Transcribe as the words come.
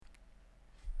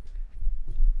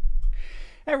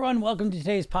Hey everyone, welcome to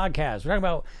today's podcast. We're talking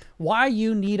about why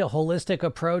you need a holistic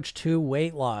approach to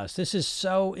weight loss. This is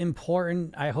so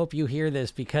important. I hope you hear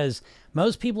this because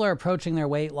most people are approaching their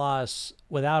weight loss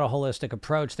without a holistic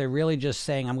approach. They're really just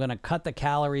saying, I'm going to cut the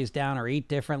calories down or eat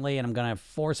differently, and I'm going to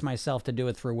force myself to do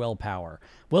it through willpower.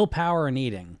 Willpower and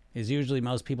eating is usually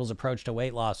most people's approach to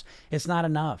weight loss. It's not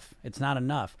enough. It's not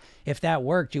enough. If that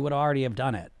worked, you would already have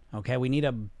done it. Okay, we need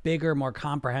a bigger, more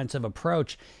comprehensive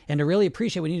approach. And to really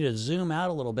appreciate, we need to zoom out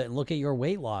a little bit and look at your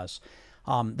weight loss.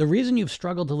 The reason you've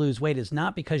struggled to lose weight is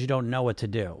not because you don't know what to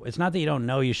do. It's not that you don't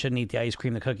know you shouldn't eat the ice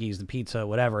cream, the cookies, the pizza,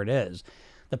 whatever it is.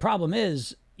 The problem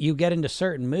is you get into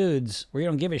certain moods where you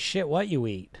don't give a shit what you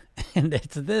eat. And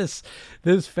it's this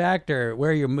factor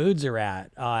where your moods are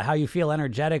at, how you feel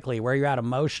energetically, where you're at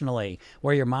emotionally,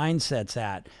 where your mindset's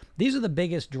at. These are the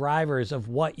biggest drivers of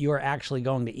what you're actually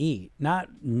going to eat, not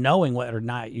knowing what or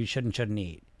not you shouldn't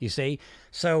eat, you see?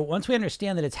 So once we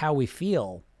understand that it's how we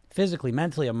feel physically,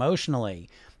 mentally, emotionally,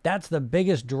 that's the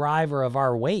biggest driver of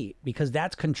our weight because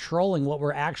that's controlling what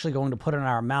we're actually going to put in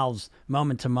our mouths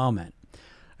moment to moment.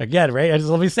 Again, right?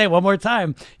 Let me say it one more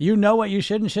time. You know what you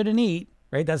should and shouldn't eat,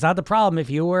 right? That's not the problem. If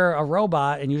you were a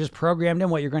robot and you just programmed in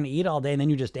what you're going to eat all day and then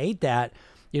you just ate that,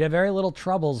 you'd have very little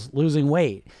troubles losing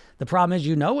weight. The problem is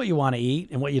you know what you want to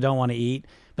eat and what you don't want to eat,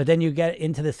 but then you get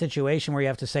into the situation where you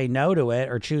have to say no to it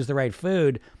or choose the right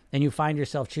food, and you find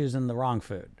yourself choosing the wrong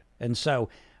food. And so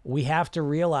we have to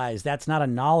realize that's not a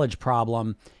knowledge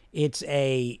problem. It's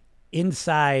a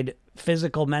inside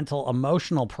physical, mental,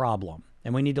 emotional problem.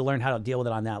 And we need to learn how to deal with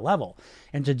it on that level.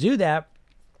 And to do that,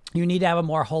 you need to have a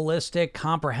more holistic,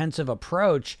 comprehensive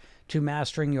approach to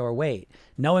mastering your weight.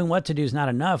 Knowing what to do is not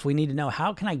enough. We need to know,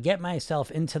 how can I get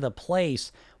myself into the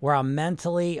place where I'm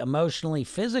mentally, emotionally,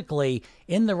 physically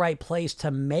in the right place to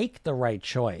make the right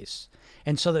choice?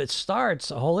 And so that a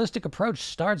holistic approach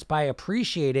starts by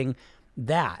appreciating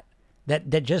that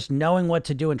just knowing what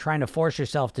to do and trying to force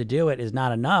yourself to do it is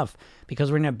not enough because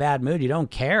we're in a bad mood. You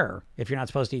don't care if you're not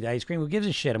supposed to eat ice cream. Who gives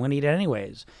a shit? I'm going to eat it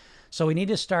anyways. So we need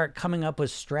to start coming up with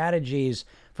strategies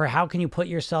for how can you put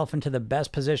yourself into the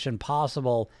best position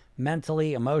possible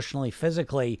mentally, emotionally,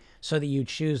 physically, so that you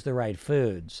choose the right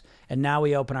foods. And now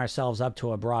we open ourselves up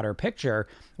to a broader picture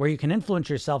where you can influence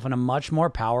yourself in a much more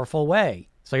powerful way.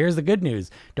 So here's the good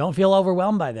news. Don't feel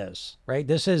overwhelmed by this, right?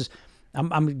 I'm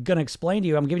going to explain to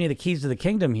you, I'm giving you the keys to the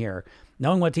kingdom here.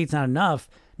 Knowing what to eat's not enough.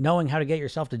 Knowing how to get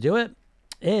yourself to do it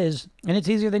is, and it's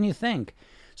easier than you think.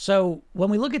 So when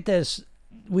we look at this,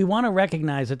 we want to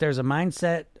recognize that there's a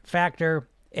mindset factor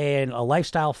and a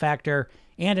lifestyle factor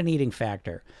and an eating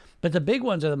factor. But the big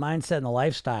ones are the mindset and the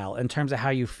lifestyle in terms of how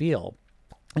you feel.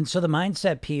 And so the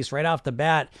mindset piece right off the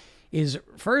bat is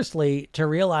firstly to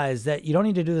realize that you don't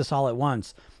need to do this all at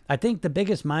once. I think the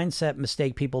biggest mindset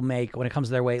mistake people make when it comes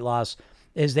to their weight loss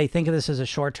is they think of this as a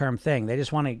short-term thing. They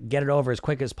just want to get it over as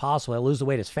quick as possible. They lose the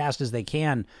weight as fast as they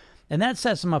can. And that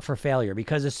sets them up for failure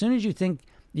because as soon as you think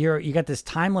you got this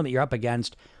time limit you're up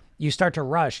against, you start to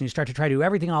rush and you start to try to do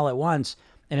everything all at once,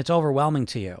 and it's overwhelming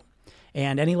to you.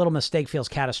 And any little mistake feels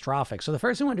catastrophic. So the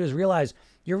first thing you want to do is realize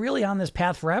you're really on this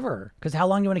path forever, because how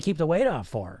long do you want to keep the weight off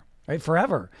for? Right?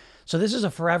 Forever. So this is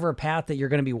a forever path that you're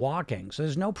going to be walking. So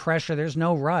there's no pressure. There's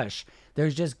no rush.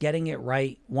 There's just getting it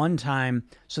right one time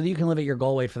so that you can live at your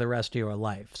goal weight for the rest of your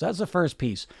life. So that's the first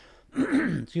piece,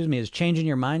 is changing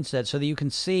your mindset so that you can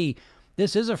see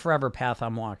this is a forever path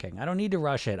I'm walking. I don't need to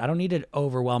rush it. I don't need to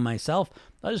overwhelm myself.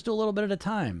 I'll just do a little bit at a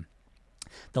time.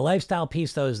 The lifestyle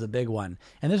piece, though, is the big one.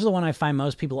 And this is the one I find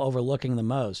most people overlooking the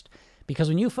most. Because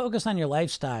when you focus on your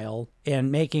lifestyle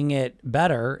and making it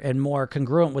better and more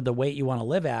congruent with the weight you want to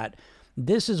live at,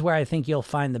 this is where I think you'll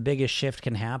find the biggest shift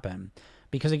can happen.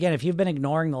 Because again, if you've been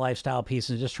ignoring the lifestyle piece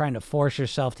and just trying to force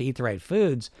yourself to eat the right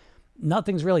foods,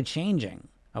 nothing's really changing.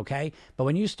 Okay. But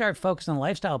when you start focusing on the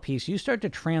lifestyle piece, you start to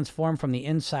transform from the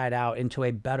inside out into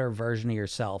a better version of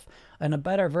yourself. And a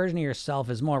better version of yourself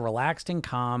is more relaxed and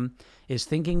calm, is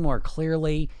thinking more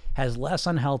clearly, has less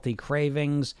unhealthy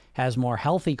cravings, has more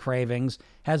healthy cravings,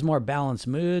 has more balanced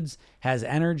moods, has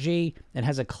energy, and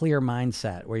has a clear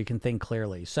mindset where you can think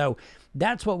clearly. So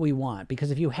that's what we want, because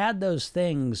if you had those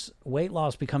things, weight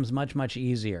loss becomes much, much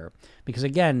easier. Because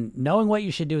again, knowing what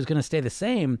you should do is going to stay the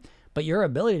same, but your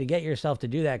ability to get yourself to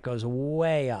do that goes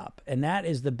way up. And that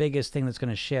is the biggest thing that's going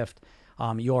to shift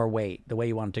your weight, the way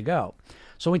you want it to go.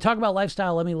 So when we talk about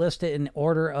lifestyle, let me list it in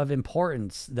order of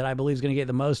importance that I believe is going to get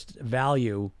the most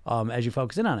value as you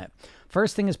focus in on it.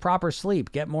 First thing is proper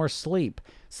sleep. Get more sleep.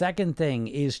 Second thing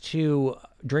is to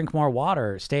drink more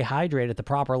water. Stay hydrated at the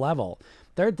proper level.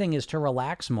 Third thing is to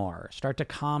relax more. Start to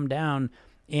calm down.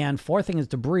 And fourth thing is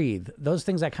to breathe. Those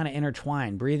things that kind of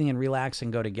intertwine. Breathing and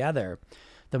relaxing go together.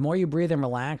 The more you breathe and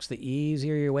relax, the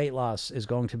easier your weight loss is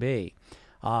going to be.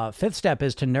 Fifth step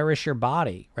is to nourish your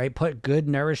body, right? Put good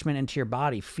nourishment into your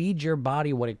body. Feed your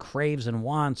body what it craves and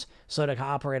wants so that it can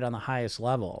operate on the highest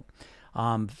level.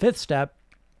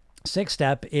 Sixth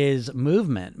step is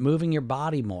movement, moving your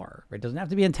body more. It doesn't have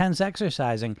to be intense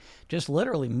exercising, just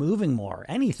literally moving more.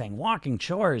 Anything, walking,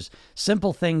 chores,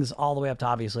 simple things all the way up to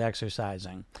obviously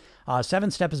exercising.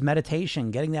 Seventh step is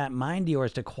meditation, getting that mind of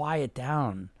yours to quiet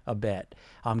down a bit,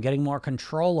 getting more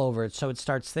control over it so it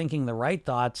starts thinking the right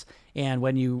thoughts. And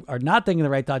when you are not thinking the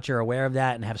right thoughts, you're aware of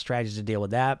that and have strategies to deal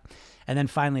with that. And then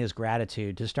finally is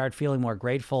gratitude, to start feeling more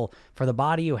grateful for the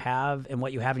body you have and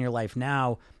what you have in your life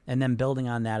now, and then building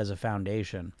on that as a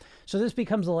foundation. So this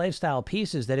becomes the lifestyle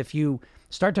pieces that if you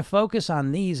start to focus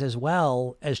on these as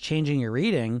well as changing your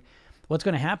eating, what's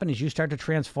going to happen is you start to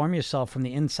transform yourself from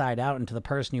the inside out into the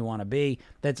person you want to be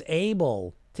that's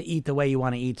able to eat the way you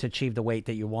want to eat to achieve the weight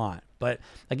that you want. But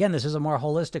again, this is a more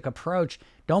holistic approach.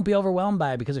 Don't be overwhelmed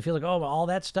by it because it feels like, oh, all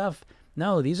that stuff.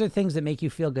 No, these are things that make you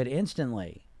feel good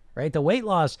instantly, right? The weight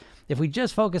loss, if we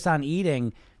just focus on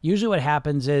eating, usually what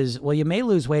happens is, well, you may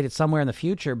lose weight at somewhere in the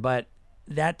future, but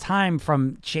that time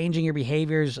from changing your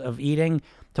behaviors of eating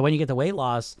to when you get the weight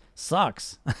loss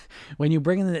sucks. When you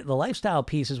bring in the lifestyle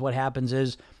pieces, what happens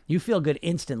is you feel good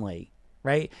instantly,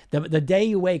 right? The day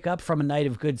you wake up from a night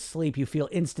of good sleep, you feel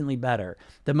instantly better.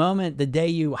 The day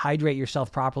you hydrate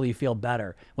yourself properly, you feel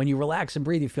better. When you relax and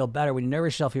breathe, you feel better. When you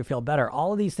nourish yourself, you feel better.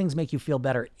 All of these things make you feel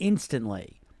better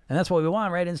instantly. And that's what we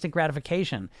want, right? Instant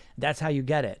gratification. That's how you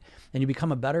get it. And you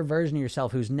become a better version of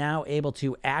yourself who's now able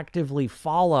to actively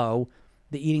follow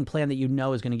the eating plan that you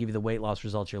know is going to give you the weight loss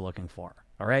results you're looking for.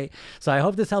 All right. So I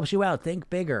hope this helps you out. Think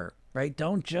bigger, right?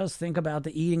 Don't just think about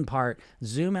the eating part.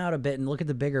 Zoom out a bit and look at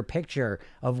the bigger picture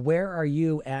of where are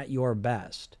you at your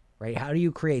best, right? How do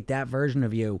you create that version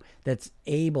of you that's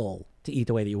able to eat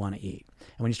the way that you want to eat?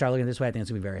 And when you start looking this way, I think it's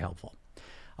going to be very helpful.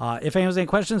 If anyone has any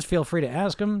questions, feel free to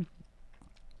ask them.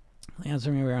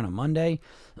 Answer me on a Monday.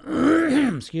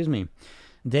 Excuse me.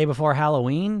 Day before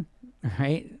Halloween,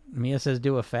 right? Mia says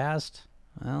do a fast.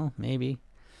 Well, maybe.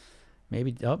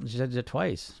 Oh, she said it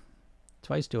twice.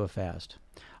 Twice do a fast.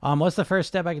 What's the first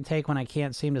step I can take when I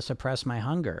can't seem to suppress my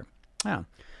hunger? Oh.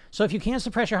 So if you can't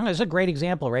suppress your hunger, this is a great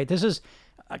example, right? This is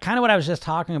kind of what I was just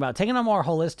talking about. Taking a more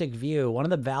holistic view, one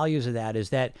of the values of that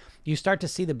is that you start to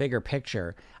see the bigger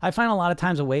picture. I find a lot of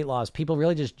times with weight loss, people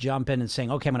really just jump in and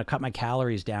saying, okay, I'm going to cut my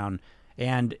calories down.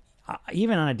 And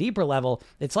even on a deeper level,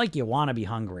 it's like you want to be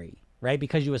hungry, right?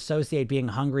 Because you associate being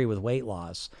hungry with weight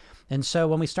loss. And so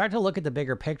when we start to look at the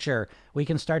bigger picture, we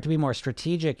can start to be more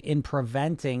strategic in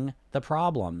preventing the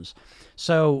problems.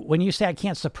 So when you say, I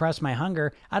can't suppress my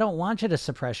hunger, I don't want you to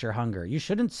suppress your hunger. You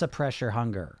shouldn't suppress your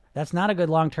hunger. That's not a good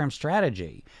long-term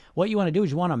strategy. What you want to do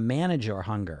is you want to manage your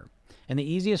hunger. And the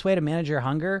easiest way to manage your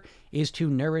hunger is to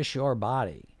nourish your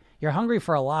body. You're hungry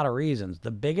for a lot of reasons.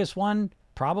 The biggest one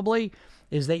probably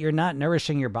is that you're not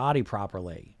nourishing your body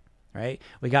properly, right?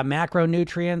 We got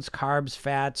macronutrients, carbs,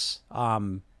 fats,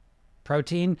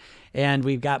 protein, and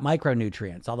we've got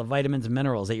micronutrients, all the vitamins and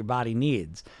minerals that your body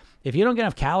needs. If you don't get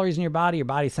enough calories in your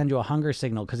body sends you a hunger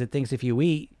signal because it thinks if you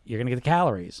eat, you're going to get the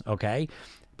calories, okay?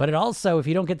 But it also, if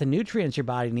you don't get the nutrients your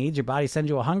body needs, your body sends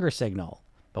you a hunger signal.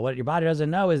 But what your body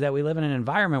doesn't know is that we live in an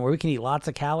environment where we can eat lots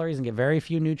of calories and get very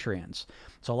few nutrients.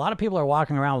 So a lot of people are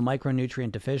walking around with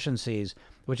micronutrient deficiencies,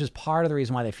 which is part of the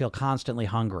reason why they feel constantly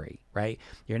hungry, right?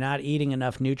 You're not eating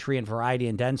enough nutrient variety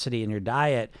and density in your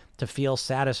diet to feel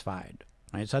satisfied,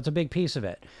 right? So that's a big piece of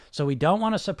it. So we don't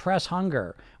want to suppress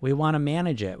hunger. We want to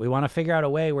manage it. We want to figure out a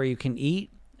way where you can eat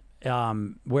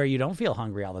where you don't feel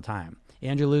hungry all the time.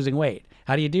 And you're losing weight.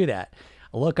 How do you do that?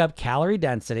 Look up calorie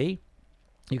density.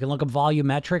 You can look up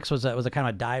volumetrics, was a kind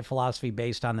of a diet philosophy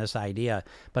based on this idea.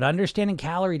 But understanding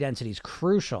calorie density is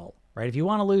crucial, right? If you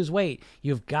want to lose weight,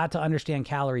 you've got to understand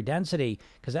calorie density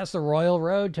because that's the royal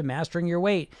road to mastering your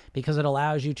weight because it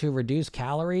allows you to reduce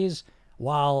calories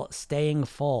while staying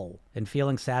full and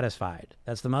feeling satisfied.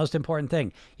 That's the most important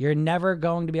thing. You're never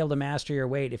going to be able to master your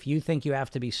weight if you think you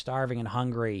have to be starving and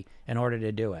hungry in order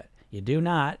to do it. You do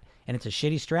not, and it's a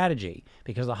shitty strategy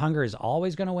because the hunger is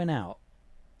always going to win out.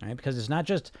 Right? Because it's not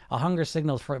just a hunger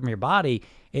signal from your body.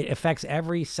 It affects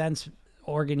every sense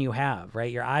organ you have,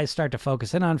 right? Your eyes start to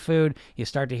focus in on food. You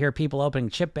start to hear people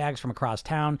opening chip bags from across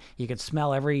town. You can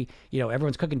smell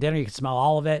everyone's cooking dinner. You can smell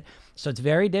all of it. So it's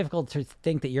very difficult to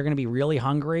think that you're going to be really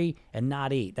hungry and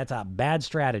not eat. That's a bad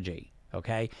strategy,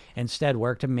 okay? Instead,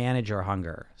 work to manage your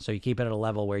hunger. So you keep it at a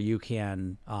level where you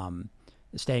can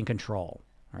stay in control,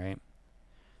 right?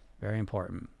 Very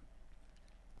important.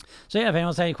 So yeah, if anyone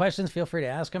has any questions, feel free to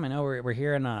ask them. I know we're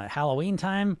here in Halloween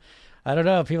time. I don't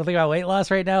know if people think about weight loss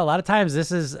right now. A lot of times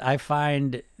I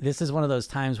find this is one of those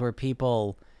times where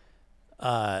people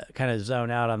kind of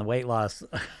zone out on the weight loss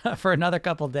for another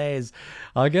couple days.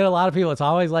 I'll get a lot of people. It's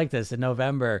always like this in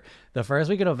November. The first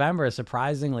week of November is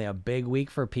surprisingly a big week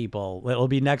for people. It'll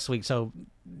be next week. So,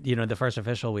 the first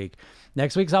official week.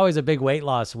 Next week's always a big weight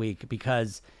loss week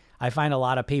because I find a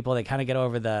lot of people that kind of get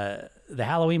over the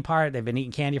Halloween part. They've been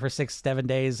eating candy for 6-7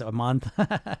 days a month.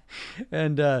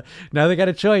 And now they got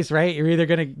a choice, right? You're either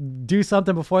going to do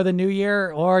something before the new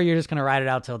year or you're just going to ride it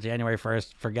out till January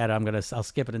 1st. Forget it. I'll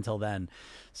skip it until then.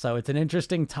 So it's an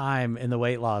interesting time in the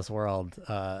weight loss world.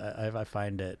 I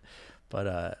find it,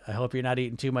 but I hope you're not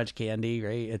eating too much candy,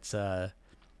 right? It's,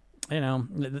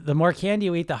 the more candy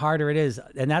you eat, the harder it is.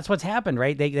 And that's what's happened,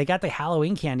 right? They got the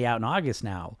Halloween candy out in August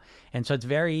now. And so it's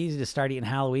very easy to start eating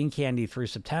Halloween candy through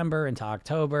September into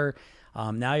October.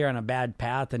 Now you're on a bad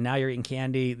path, and now you're eating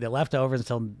candy, the leftovers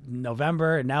until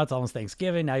November, and now it's almost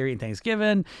Thanksgiving. Now you're eating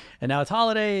Thanksgiving, and now it's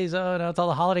holidays. Oh, now it's all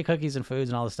the holiday cookies and foods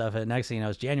and all this stuff. And next thing you know,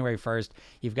 it's January 1st.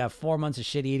 You've got 4 months of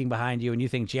shit eating behind you, and you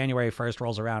think January 1st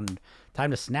rolls around,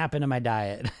 time to snap into my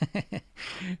diet.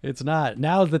 It's not.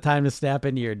 Now's the time to snap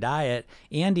into your diet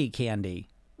and eat candy.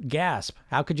 Gasp.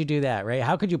 How could you do that, right?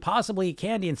 How could you possibly eat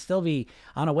candy and still be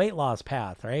on a weight loss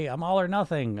path, right? I'm all or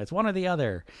nothing. It's one or the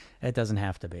other. It doesn't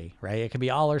have to be, right? It could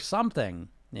be all or something,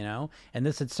 and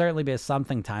this would certainly be a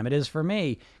something time. It is for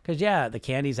me because, the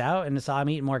candy's out and I'm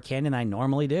eating more candy than I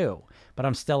normally do, but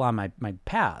I'm still on my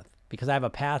path because I have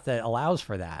a path that allows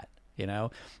for that.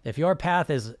 If your path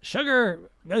is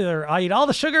sugar, either I eat all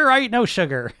the sugar or I eat no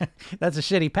sugar. That's a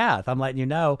shitty path. I'm letting you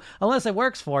know, unless it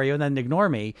works for you and then ignore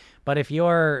me. But if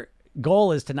your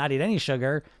goal is to not eat any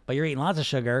sugar, but you're eating lots of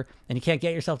sugar and you can't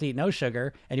get yourself to eat no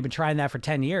sugar and you've been trying that for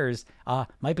 10 years,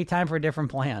 might be time for a different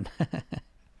plan.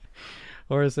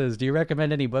 Or it says, do you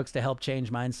recommend any books to help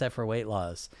change mindset for weight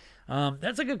loss?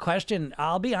 That's a good question.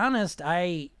 I'll be honest.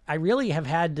 I really have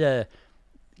had to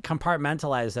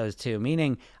compartmentalize those two,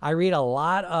 meaning I read a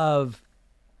lot of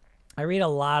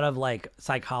like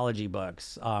psychology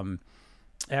books,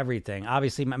 everything.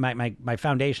 Obviously my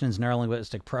foundation is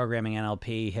neurolinguistic programming,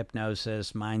 NLP,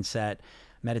 hypnosis, mindset,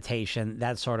 meditation,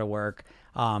 that sort of work.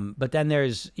 But then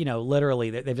there's, literally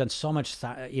they've done so much,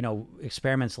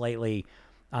 experiments lately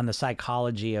on the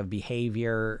psychology of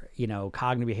behavior,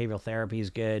 cognitive behavioral therapy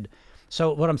is good.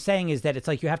 So what I'm saying is that it's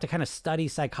like you have to kind of study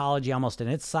psychology almost in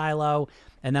its silo.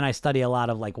 And then I study a lot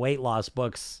of like weight loss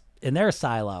books in their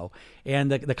silo. And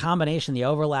the combination, the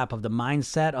overlap of the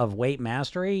mindset of weight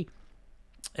mastery,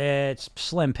 it's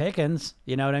slim pickings.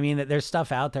 You know what I mean? There's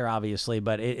stuff out there, obviously,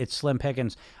 but it's slim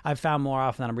pickings. I've found more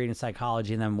often that I'm reading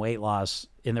psychology and then weight loss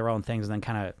in their own things and then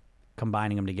kind of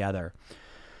combining them together.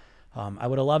 I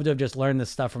would have loved to have just learned this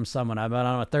stuff from someone. I've been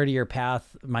on a 30-year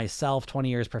path myself, 20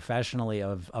 years professionally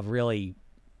of really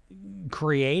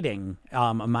creating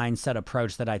a mindset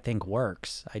approach that I think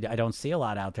works. I don't see a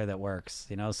lot out there that works,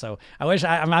 so I wish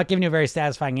I'm not giving you a very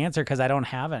satisfying answer because I don't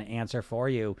have an answer for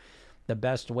you. The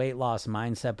best weight loss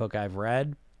mindset book I've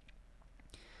read,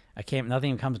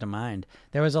 nothing comes to mind.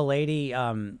 There was a lady,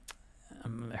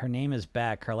 her name is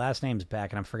Beck. Her last name's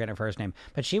Beck, and I'm forgetting her first name.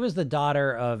 But she was the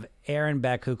daughter of Aaron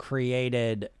Beck, who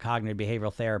created cognitive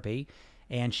behavioral therapy,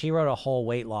 and she wrote a whole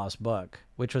weight loss book,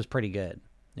 which was pretty good,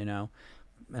 And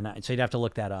so you'd have to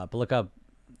look that up. Look up,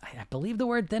 I believe the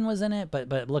word thin was in it,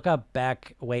 but look up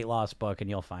Beck weight loss book, and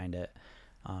you'll find it.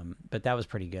 But that was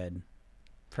pretty good.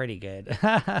 Pretty good.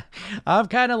 I'm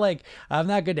kind of like, I'm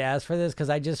not good to ask for this because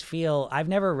I just feel I've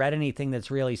never read anything that's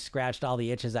really scratched all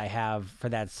the itches I have for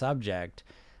that subject.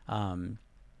 And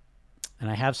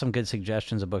I have some good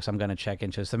suggestions of books I'm going to check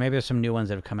into. So maybe there's some new ones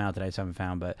that have come out that I just haven't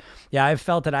found. But yeah, I've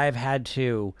felt that I've had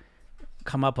to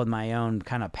come up with my own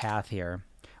kind of path here,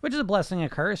 which is a blessing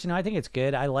and a curse. I think it's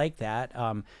good. I like that.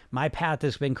 My path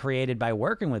has been created by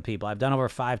working with people. I've done over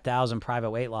 5,000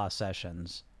 private weight loss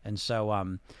sessions. And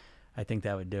so, I think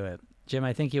that would do it. Jim,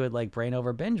 I think you would like Brain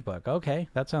Over Binge book. Okay,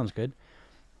 that sounds good.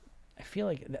 I feel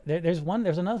like there's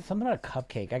another, something about a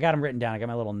cupcake. I got them written down. I got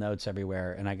my little notes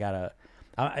everywhere, and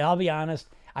I'll be honest,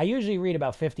 I usually read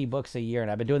about 50 books a year, and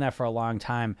I've been doing that for a long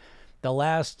time. The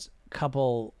last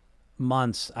couple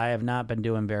months, I have not been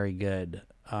doing very good.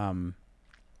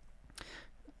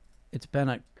 It's been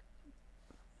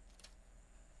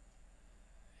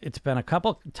a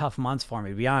couple tough months for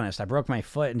me, to be honest. I broke my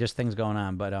foot and just things going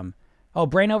on. But,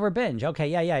 Brain Over Binge. Okay,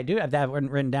 yeah, I do have that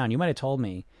written down. You might have told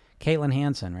me. Caitlin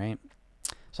Hansen, right?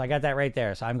 So I got that right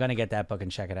there. So I'm going to get that book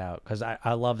and check it out because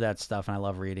I love that stuff and I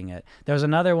love reading it. There was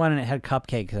another one and it had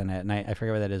cupcakes in it, and I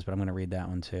forget what that is, but I'm going to read that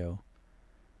one too.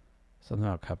 Something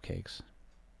about cupcakes.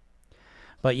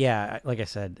 But yeah, like I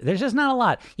said, there's just not a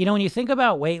lot. You know, when you think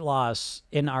about weight loss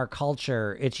in our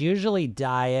culture, it's usually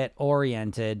diet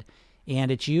oriented,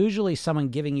 and it's usually someone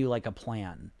giving you like a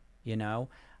plan, you know?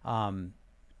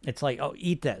 It's like, oh,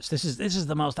 eat this. This is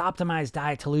the most optimized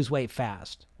diet to lose weight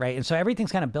fast, right? And so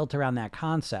everything's kind of built around that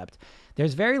concept.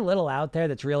 There's very little out there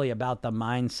that's really about the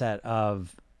mindset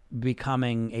of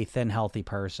becoming a thin, healthy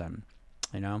person,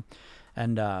 you know?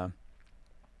 And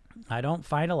I don't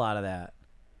find a lot of that.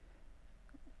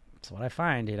 That's what I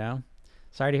find, you know.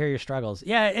 Sorry to hear your struggles.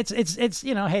 Yeah, it's hey,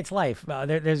 it's life.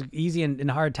 There's easy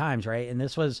and hard times, right? And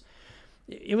it was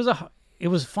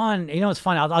fun. You know, it's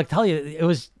fun. I'll tell you,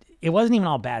 it wasn't even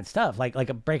all bad stuff.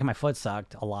 Like breaking my foot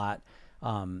sucked a lot.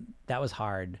 That was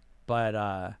hard,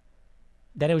 but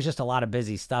then it was just a lot of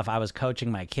busy stuff. I was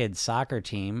coaching my kids' soccer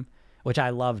team, which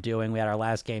I love doing. We had our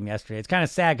last game yesterday. It's kind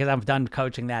of sad because I'm done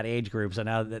coaching that age group, so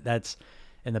now that's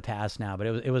in the past now. But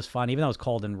it was fun, even though it was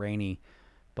cold and rainy.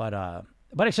 But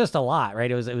it's just a lot, right?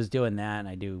 It was doing that, and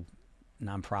I do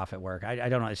nonprofit work. I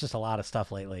don't know. It's just a lot of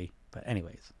stuff lately. But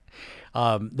anyways,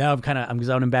 now I'm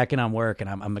zoning back in on work, and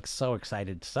I'm so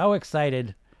excited, so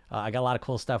excited. I got a lot of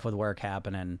cool stuff with work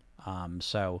happening.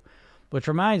 So, which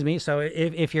reminds me, so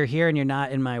if you're here and you're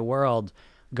not in my world,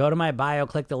 go to my bio,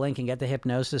 click the link, and get the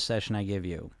hypnosis session I give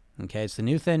you. Okay, it's the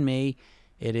New Thin Me.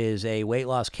 It is a weight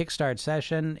loss kickstart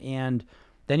session, and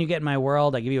then you get in my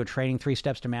world. I give you a training, 3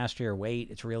 steps to master your weight.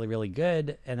 It's really, really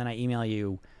good. And then I email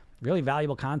you really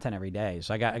valuable content every day.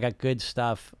 So I got good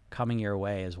stuff coming your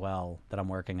way as well that I'm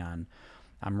working on.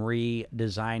 I'm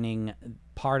redesigning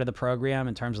part of the program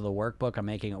in terms of the workbook. I'm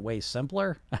making it way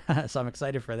simpler. So I'm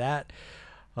excited for that.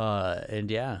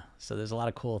 And yeah, so there's a lot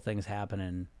of cool things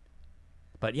happening.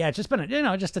 But yeah, it's just been,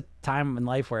 just a time in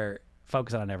life where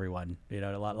focusing on everyone,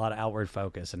 a lot of outward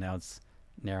focus, and now it's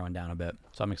narrowing down a bit.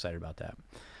 So I'm excited about that.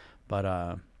 But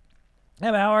yeah,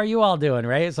 but how are you all doing,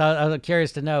 right? So I was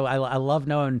curious to know. I love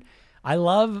knowing.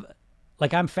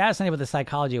 I'm fascinated with the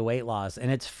psychology of weight loss,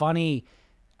 and it's funny.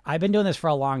 I've been doing this for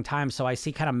a long time, so I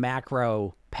see kind of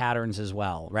macro patterns as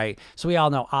well, right? So we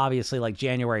all know, obviously, like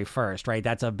January 1st, right?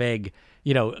 That's a big,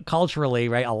 culturally,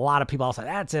 right? A lot of people all say,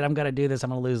 that's it, I'm going to do this,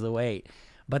 I'm going to lose the weight.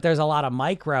 But there's a lot of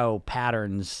micro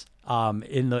patterns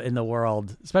in the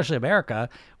world, especially America,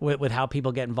 with how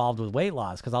people get involved with weight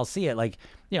loss. Because I'll see it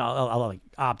I'll like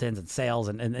opt-ins and sales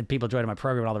and people joining my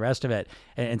program and all the rest of it.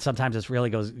 And sometimes it's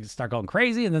really start going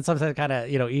crazy, and then sometimes it kind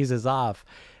of eases off.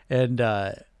 And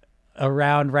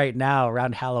around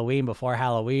Halloween, before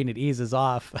Halloween, it eases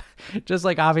off. Just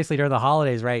like obviously during the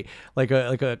holidays, right? Like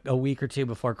a week or two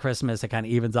before Christmas, it kind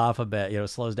of evens off a bit,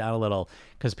 slows down a little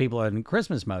because people are in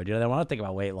Christmas mode. They want to think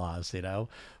about weight loss,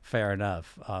 fair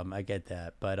enough. I get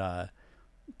that.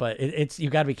 But it's, you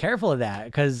got to be careful of that,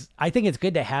 because I think it's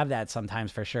good to have that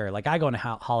sometimes, for sure. Like I go into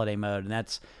holiday mode, and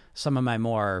that's some of my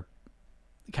more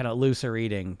kind of looser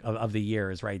eating of the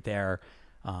year is right there.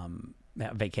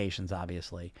 Vacations,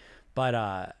 obviously.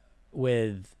 But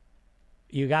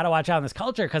you got to watch out in this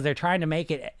culture, because they're trying to make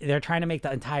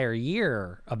the entire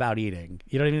year about eating.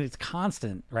 You know what I mean? It's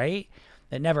constant, right?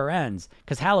 It never ends,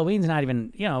 because Halloween's not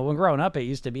even, when growing up, it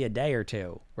used to be a day or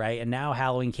two, right? And now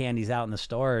Halloween candy's out in the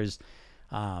stores,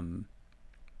 in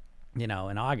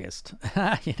August,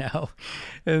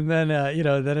 and then,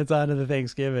 then it's on to the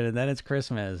Thanksgiving, and then it's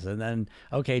Christmas, and then,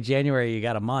 okay, January, you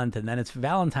got a month, and then it's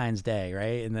Valentine's Day,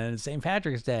 right? And then it's St.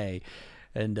 Patrick's Day.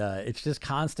 And it's just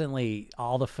constantly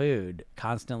all the food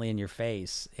constantly in your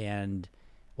face. And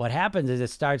what happens is it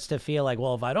starts to feel like,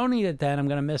 well, if I don't eat it, then I'm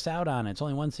going to miss out on it. It's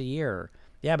only once a year.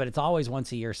 Yeah, but it's always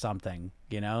once a year something,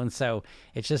 And so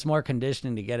it's just more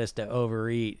conditioning to get us to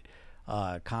overeat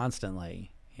constantly.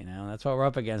 That's what we're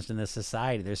up against in this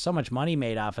society. There's so much money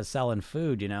made off of selling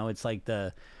food. It's like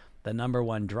the number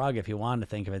one drug, if you want to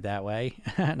think of it that way.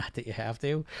 Not that you have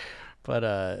to,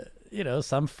 but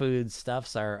some food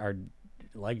stuffs are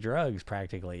like drugs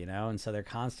practically, and so they're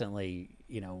constantly,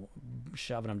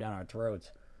 shoving them down our throats.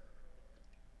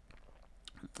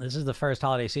 This is the first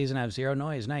holiday season. I have zero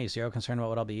noise. Nice. Zero concern about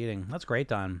what I'll be eating. That's great,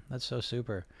 Don. That's so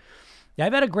super. Yeah,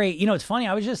 I've had a great, it's funny.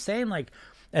 I was just saying, like,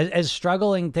 as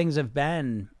struggling things have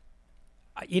been,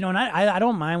 and I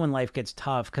don't mind when life gets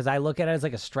tough, because I look at it as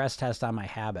like a stress test on my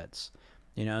habits.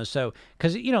 So,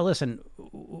 because, listen,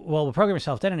 well, the program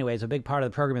itself did anyways. A big part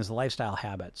of the program is the lifestyle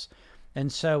habits. And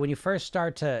so when you first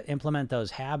start to implement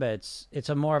those habits, it's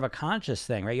a more of a conscious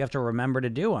thing, right? You have to remember to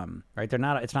do them, right?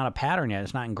 It's not a pattern yet.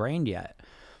 It's not ingrained yet.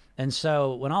 And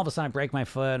so when all of a sudden I break my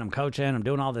foot, I'm coaching, I'm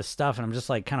doing all this stuff, and I'm just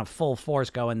like kind of full force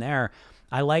going there,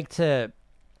 I like to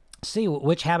see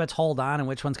which habits hold on and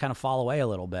which ones kind of fall away a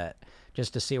little bit,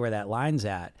 just to see where that line's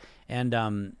at.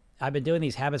 And I've been doing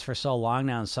these habits for so long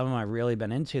now, and some of them I've really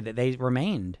been into, that they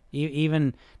remained.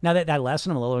 Even now that I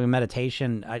lessen them a little in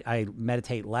meditation, I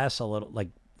meditate less a little, like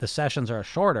the sessions are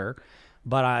shorter,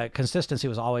 but consistency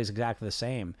was always exactly the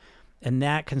same. And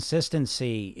that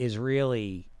consistency is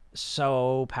really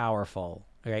so powerful,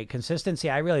 right? Consistency,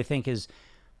 I really think it's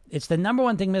the number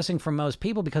one thing missing from most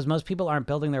people, because most people aren't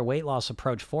building their weight loss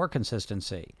approach for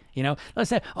consistency. Let's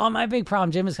say, oh, my big problem,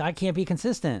 Jim, is I can't be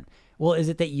consistent. Well, is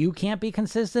it that you can't be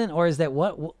consistent, or is that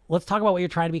let's talk about what you're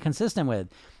trying to be consistent with.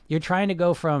 You're trying to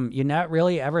go from, you're not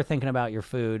really ever thinking about your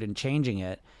food and changing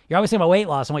it. You're always thinking about weight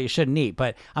loss and what you shouldn't eat,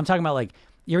 but I'm talking about like,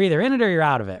 you're either in it or you're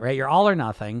out of it, right? You're all or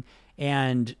nothing.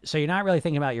 And so you're not really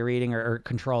thinking about your eating or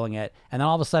controlling it. And then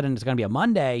all of a sudden it's going to be a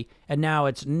Monday, and now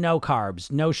it's no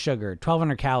carbs, no sugar,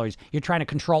 1,200 calories. You're trying to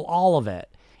control all of it.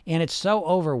 And it's so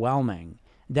overwhelming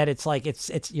that it's like,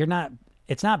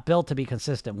 it's not built to be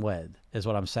consistent with, is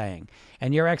what I'm saying.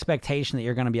 And your expectation that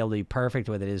you're going to be able to be perfect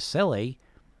with it is silly,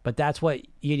 but that's what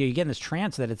you get in this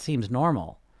trance that it seems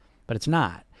normal, but it's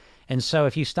not. And so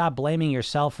if you stop blaming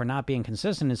yourself for not being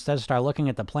consistent, instead start looking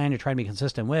at the plan you're trying to be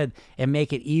consistent with and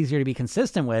make it easier to be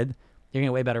consistent with, you're going to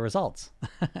get way better results.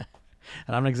 And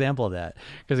I'm an example of that.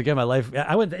 Because again, my life,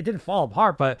 it didn't fall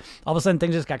apart, but all of a sudden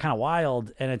things just got kind of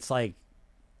wild. And it's like,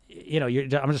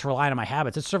 I'm just relying on my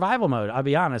habits. It's survival mode. I'll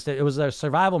be honest. It was a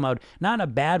survival mode, not in a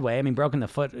bad way. I mean, broken the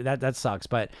foot, that sucks,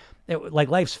 but like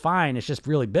life's fine. It's just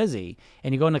really busy.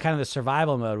 And you go into kind of the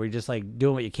survival mode where you're just like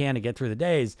doing what you can to get through the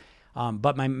days.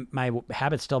 But my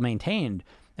habits still maintained.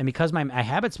 And because my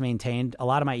habits maintained, a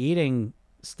lot of my eating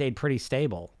stayed pretty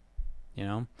stable.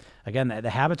 Again, the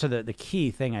habits are the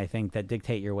key thing, I think, that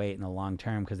dictate your weight in the long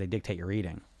term, because they dictate your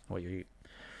eating, what you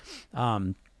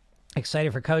eat.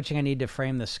 Excited for coaching. I need to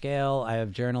frame the scale. I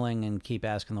have journaling and keep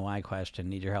asking the why question.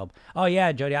 Need your help. Oh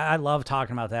yeah, Jody, I love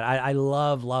talking about that. I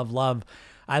love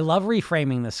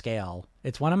reframing the scale.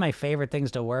 It's one of my favorite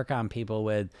things to work on people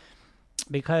with,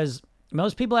 because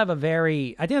most people have I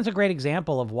think that's a great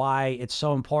example of why it's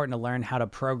so important to learn how to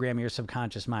program your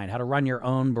subconscious mind, how to run your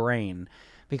own brain.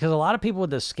 Because a lot of people with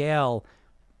the scale,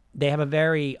 they have a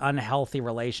very unhealthy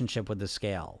relationship with the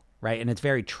scale, right? And it's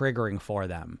very triggering for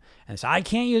them. And so I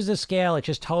can't use the scale. It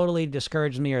just totally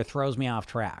discourages me or throws me off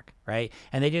track, right?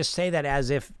 And they just say that as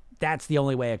if that's the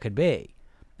only way it could be.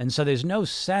 And so there's no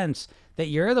sense that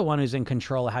you're the one who's in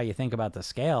control of how you think about the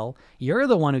scale. You're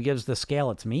the one who gives the scale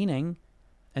its meaning.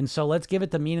 And so let's give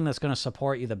it the meaning that's going to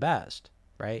support you the best,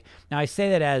 right? Now, I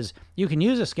say that as you can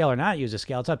use a scale or not use a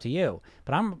scale. It's up to you.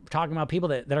 But I'm talking about people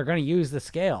that are going to use the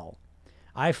scale.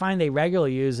 I find they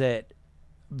regularly use it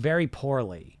very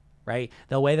poorly, right?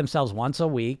 They'll weigh themselves once a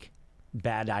week.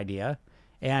 Bad idea.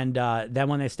 And then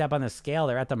when they step on the scale,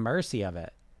 they're at the mercy of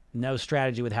it. No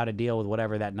strategy with how to deal with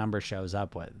whatever that number shows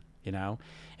up with,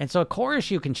 And so, of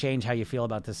course, you can change how you feel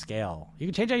about the scale. You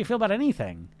can change how you feel about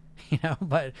anything.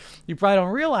 But you probably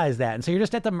don't realize that. And so you're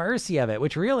just at the mercy of it,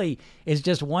 which really is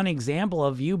just one example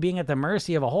of you being at the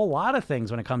mercy of a whole lot of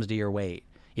things when it comes to your weight.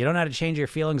 You don't know how to change your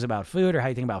feelings about food or how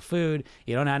you think about food.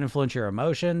 You don't know how to influence your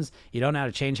emotions. You don't know how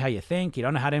to change how you think. You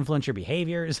don't know how to influence your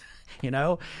behaviors.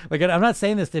 Like, I'm not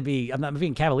saying this I'm not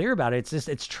being cavalier about it. It's just,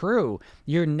 it's true.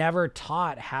 You're never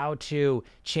taught how to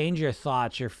change your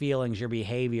thoughts, your feelings, your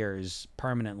behaviors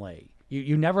permanently.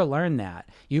 You never learn that.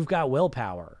 You've got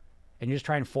willpower. And you just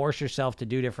try and force yourself to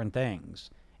do different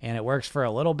things. And it works for a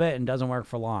little bit and doesn't work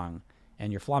for long.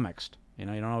 And you're flummoxed. You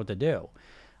don't know what to do.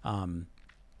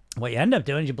 What you end up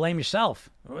doing is you blame yourself.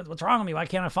 What's wrong with me? Why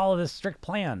can't I follow this strict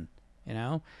plan?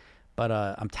 But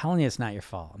I'm telling you, it's not your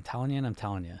fault. I'm telling you.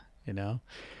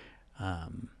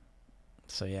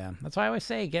 So yeah, that's why I always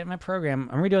say, get in my program.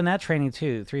 I'm redoing that training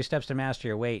too. 3 steps to master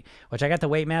your weight, which I got the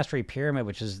weight mastery pyramid,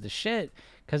 which is the shit.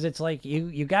 Cause it's like,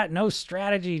 you got no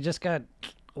strategy. You just got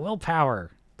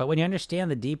willpower. But when you understand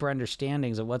the deeper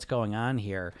understandings of what's going on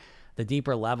here, the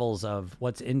deeper levels of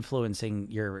what's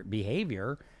influencing your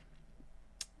behavior,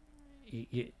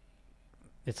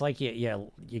 it's like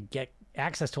you get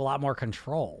access to a lot more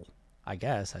control, I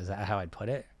guess. Is that how I'd put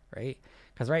it, right?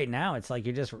 Because right now it's like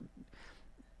you're just,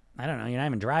 I don't know, you're not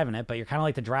even driving it, but you're kind of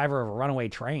like the driver of a runaway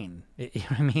train. You know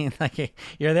what I mean? Like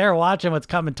you're there watching what's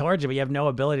coming towards you, but you have no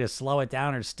ability to slow it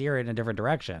down or steer it in a different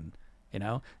direction.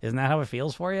 Isn't that how it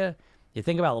feels for you? You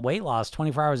think about weight loss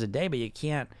 24 hours a day, but you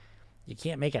can't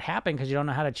make it happen because you don't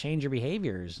know how to change your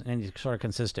behaviors in any sort of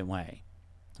consistent way.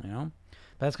 But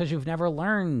that's because you've never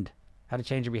learned how to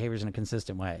change your behaviors in a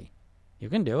consistent way. You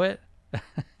can do it.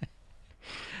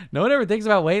 No one ever thinks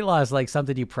about weight loss like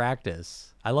something you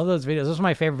practice. I love those videos. Those are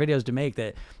my favorite videos to make,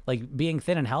 that like being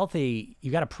thin and healthy,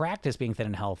 you got to practice being thin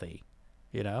and healthy,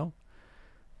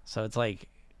 So it's like,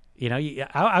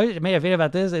 I made a video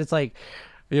about this. It's like,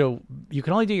 you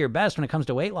can only do your best when it comes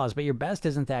to weight loss, but your best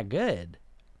isn't that good.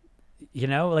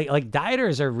 Like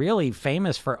dieters are really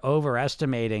famous for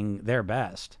overestimating their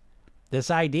best. This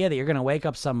idea that you're going to wake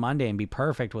up some Monday and be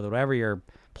perfect with whatever your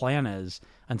plan is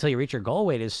until you reach your goal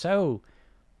weight is so,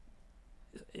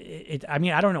 I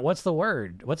mean, I don't know. What's the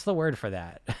word? What's the word for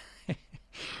that?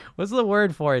 What's the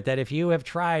word for it? That if you have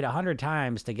tried 100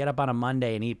 times to get up on a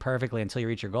Monday and eat perfectly until you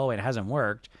reach your goal weight, it hasn't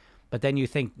worked, but then you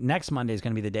think next Monday is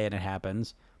going to be the day and it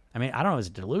happens. I mean, I don't know. Is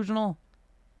it delusional?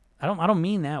 I don't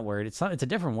mean that word. It's a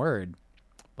different word.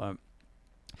 But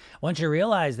once you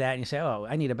realize that and you say, oh,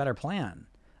 I need a better plan.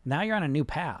 Now you're on a new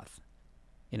path.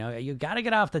 You got to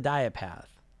get off the diet path.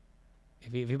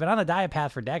 If you've been on the diet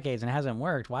path for decades and it hasn't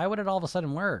worked, why would it all of a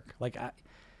sudden work?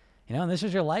 And this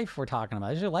is your life we're talking about.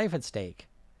 This is your life at stake.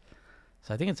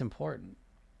 So I think it's important.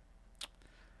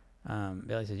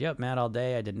 Billy says, yep, mad all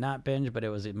day. I did not binge, but it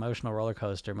was an emotional roller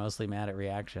coaster, mostly mad at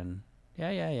reaction.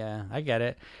 Yeah. I get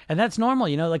it. And that's normal.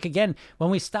 Again, when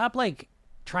we stop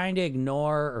trying to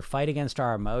ignore or fight against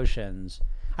our emotions,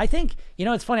 I think,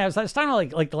 it's funny. I was starting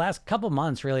to like the last couple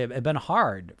months really have been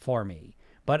hard for me,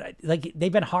 but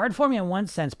they've been hard for me in one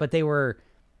sense, but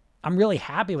I'm really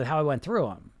happy with how I went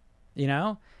through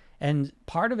them, and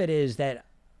part of it is that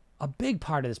a big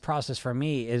part of this process for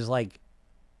me is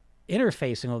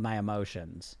interfacing with my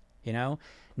emotions,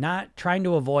 not trying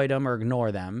to avoid them or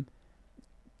ignore them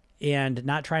and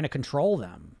not trying to control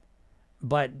them,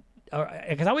 but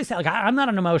because I always say I'm not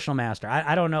an emotional master.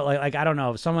 I don't know. I don't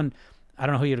know if someone, I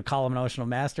don't know who you'd call an emotional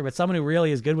master, but someone who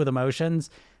really is good with emotions,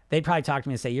 they'd probably talk to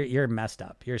me and say, you're messed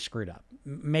up. You're screwed up.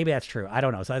 Maybe that's true. I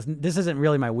don't know. So this isn't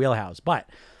really my wheelhouse, but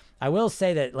I will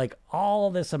say that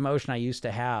all this emotion I used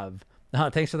to have,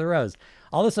 thanks for the rose,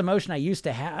 all this emotion I used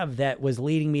to have that was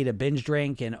leading me to binge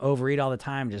drink and overeat all the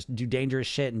time, just do dangerous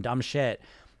shit and dumb shit.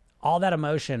 All that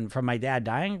emotion from my dad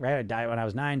dying, right? I died when I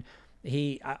was 9.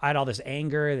 I had all this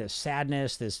anger, this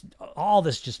sadness, all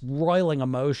this just roiling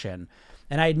emotion.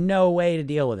 And I had no way to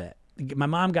deal with it. My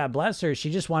mom, God bless her,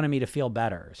 she just wanted me to feel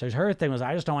better. So her thing was,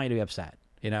 I just don't want you to be upset,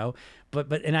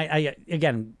 But I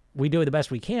again, we do it the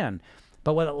best we can.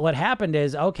 But what happened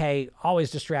is, okay, always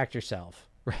distract yourself,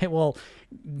 right? Well,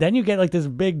 then you get this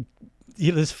big,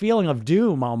 this feeling of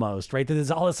doom almost, right? There's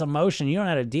all this emotion. You don't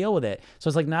know how to deal with it. So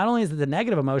it's not only is it the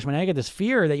negative emotion, but now you get this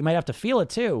fear that you might have to feel it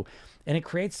too. And it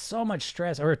creates so much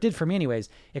stress, or it did for me anyways.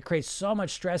 It creates so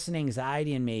much stress and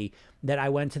anxiety in me that I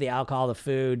went to the alcohol, the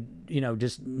food,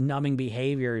 just numbing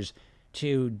behaviors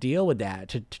to deal with that,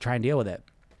 to try and deal with it.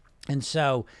 And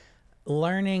so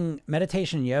learning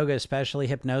meditation and yoga, especially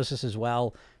hypnosis as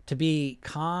well, to be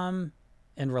calm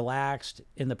and relaxed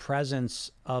in the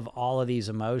presence of all of these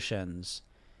emotions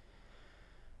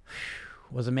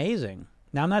was amazing.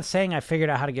 Now, I'm not saying I figured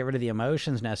out how to get rid of the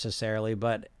emotions necessarily,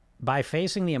 but by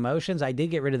facing the emotions, I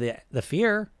did get rid of the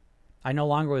fear. I no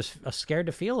longer was scared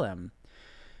to feel them.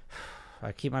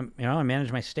 I keep I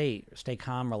manage my state, stay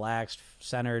calm, relaxed,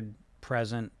 centered,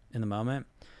 present in the moment,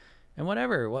 and what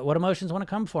emotions want to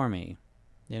come for me,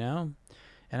 and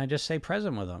I just stay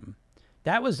present with them.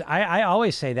 That was, I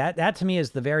always say that to me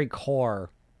is the very core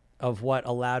of what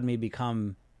allowed me to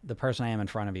become the person I am in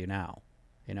front of you now.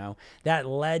 That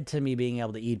led to me being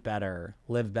able to eat better,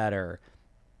 live better,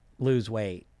 lose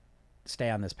weight, stay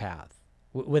on this path.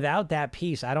 Without that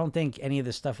piece, I don't think any of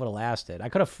this stuff would have lasted. I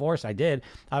could have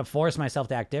I forced myself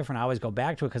to act different. I always go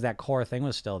back to it because that core thing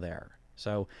was still there.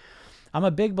 So I'm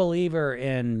a big believer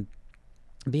in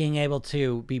being able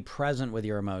to be present with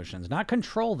your emotions, not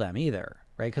control them either,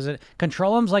 right? Because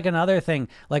control them's another thing,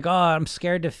 oh, I'm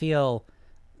scared to feel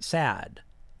sad,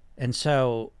 and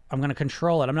so I'm going to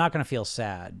control it. I'm not going to feel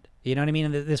sad. You know what I mean?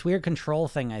 And this weird control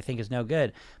thing I think is no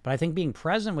good. But I think being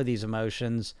present with these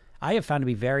emotions, I have found to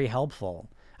be very helpful.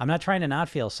 I'm not trying to not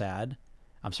feel sad.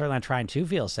 I'm certainly not trying to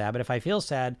feel sad. But if I feel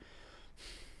sad,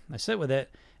 I sit with it.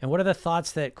 And what are the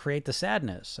thoughts that create the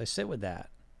sadness? I sit with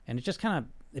that. And it just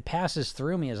it passes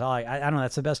through me as all I don't know.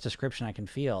 That's the best description I can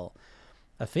feel.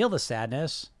 I feel the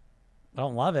sadness. I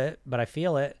don't love it, but I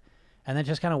feel it. And then it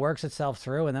just kind of works itself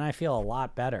through. And then I feel a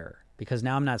lot better because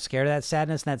now I'm not scared of that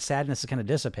sadness. And that sadness is kind of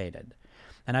dissipated.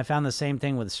 And I found the same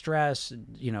thing with stress,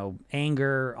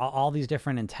 anger, all these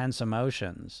different intense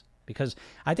emotions. Because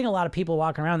I think a lot of people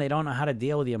walking around, they don't know how to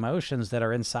deal with the emotions that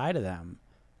are inside of them,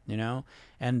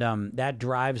 and that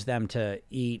drives them to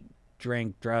eat,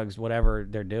 drink, drugs, whatever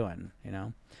they're doing,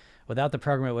 Without the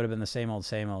program, it would have been the same old,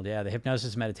 same old. Yeah, the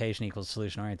hypnosis meditation equals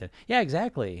solution-oriented. Yeah,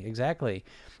 exactly.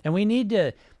 And we need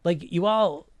to, you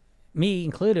all, me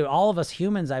included, all of us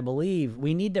humans, I believe,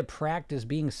 we need to practice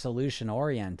being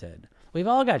solution-oriented. We've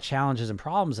all got challenges and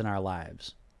problems in our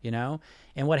lives. you know?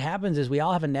 And what happens is we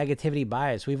all have a negativity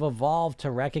bias. We've evolved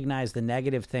to recognize the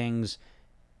negative things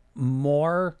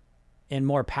more and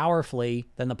more powerfully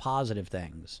than the positive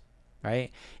things,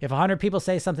 right? If 100 people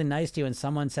say something nice to you and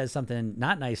someone says something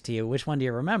not nice to you, which one do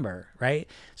you remember, right?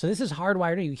 So this is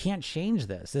hardwired. You can't change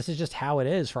this. This is just how it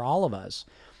is for all of us.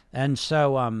 And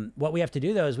so what we have to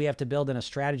do, though, is we have to build in a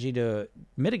strategy to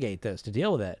mitigate this, to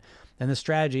deal with it. And the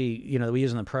strategy, you know, that we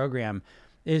use in the program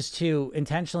is to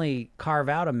intentionally carve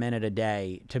out a minute a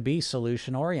day to be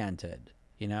solution-oriented,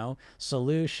 you know,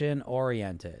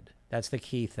 solution-oriented. That's the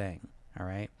key thing, all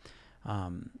right?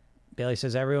 Bailey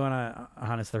says, everyone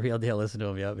on It's the Real Deal, listen to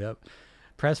him. Yep.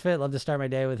 PressFit, love to start my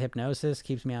day with hypnosis,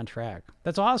 keeps me on track.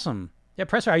 That's awesome. Yeah,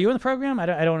 PressFit, are you in the program? I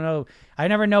don't know. I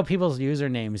never know people's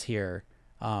usernames here.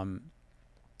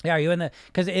 Yeah, are you in the,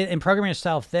 because in Program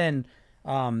Yourself, then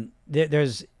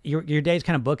there's your day's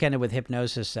kind of bookended with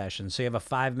hypnosis sessions. So you have a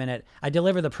 5-minute, I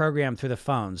deliver the program through the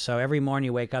phone. So every morning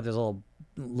you wake up, there's a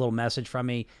little message from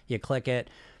me, you click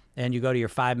it, and you go to your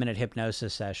 5-minute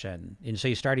hypnosis session. And so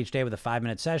you start each day with a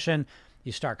 5-minute session.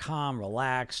 You start calm,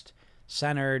 relaxed,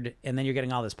 centered, and then you're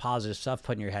getting all this positive stuff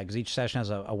put in your head because each session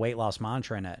has a weight loss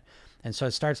mantra in it. And so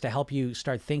it starts to help you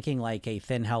start thinking like a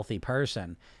thin, healthy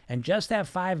person. And just that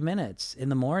 5 minutes in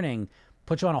the morning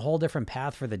puts you on a whole different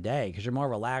path for the day because you're more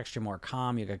relaxed, you're more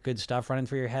calm, you got good stuff running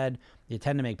through your head. You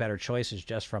tend to make better choices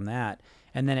just from that.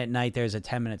 And then at night, there's a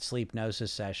 10-minute sleep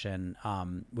hypnosis session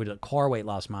with a core weight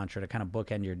loss mantra to kind of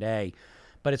bookend your day.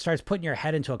 But it starts putting your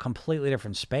head into a completely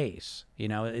different space. You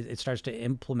know, it starts to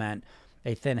implement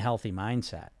a thin, healthy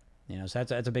mindset. You know, so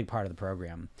that's a big part of the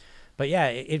program. But yeah,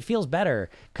 it feels better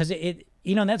because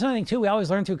you know, and that's another thing too. We always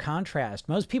learn through contrast.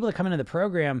 Most people that come into the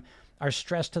program are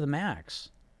stressed to the max.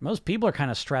 Most people are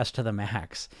kind of stressed to the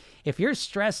max. If you're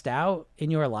stressed out in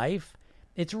your life,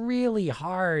 it's really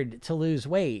hard to lose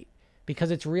weight because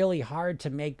it's really hard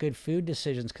to make good food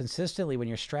decisions consistently when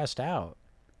you're stressed out.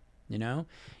 You know,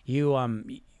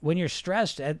 when you're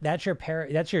stressed, that's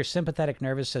your sympathetic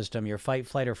nervous system, your fight,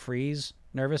 flight, or freeze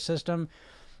nervous system.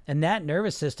 And that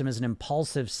nervous system is an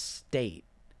impulsive state,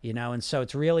 you know, and so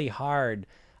it's really hard.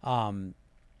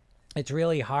 It's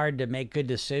really hard to make good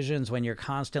decisions when you're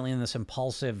constantly in this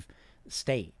impulsive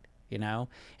state, you know?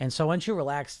 And so once you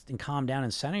relax and calm down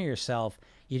and center yourself,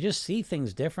 you just see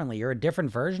things differently. You're a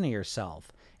different version of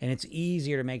yourself, and it's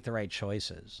easier to make the right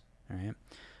choices, all right?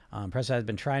 Pressa has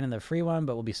been trying in the free one,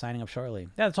 but we'll be signing up shortly.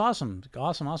 Yeah, that's awesome.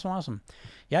 Awesome.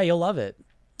 Yeah, you'll love it.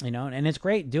 You know, and it's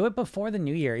great. Do it before the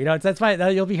new year. You know, that's why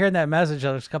you'll be hearing that message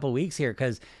in a couple of weeks here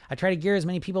because I try to gear as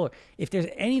many people. If there's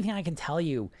anything I can tell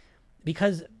you,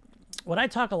 because what I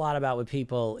talk a lot about with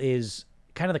people is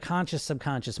kind of the conscious,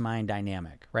 subconscious mind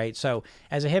dynamic, right? So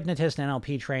as a hypnotist and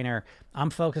NLP trainer,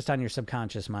 I'm focused on your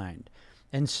subconscious mind.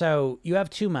 And so you have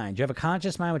two minds. You have a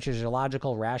conscious mind, which is your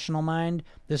logical, rational mind.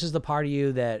 This is the part of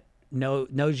you that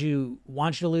knows you,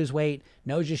 wants you to lose weight,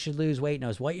 knows you should lose weight,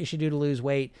 knows what you should do to lose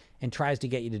weight, and tries to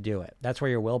get you to do it. That's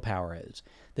where your willpower is.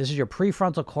 This is your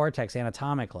prefrontal cortex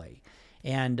anatomically.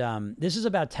 And this is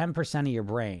about 10% of your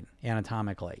brain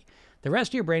anatomically. The rest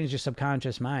of your brain is your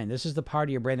subconscious mind. This is the part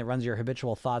of your brain that runs your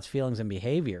habitual thoughts, feelings, and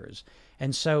behaviors.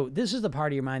 And so this is the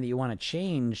part of your mind that you want to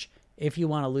change if you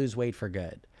want to lose weight for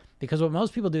good. Because what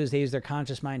most people do is they use their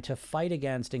conscious mind to fight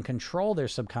against and control their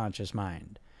subconscious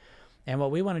mind. And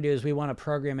what we want to do is we want to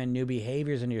program in new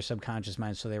behaviors into your subconscious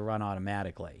mind so they run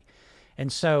automatically.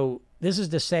 And so this is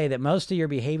to say that most of your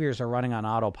behaviors are running on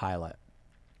autopilot.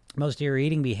 Most of your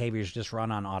eating behaviors just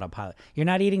run on autopilot. You're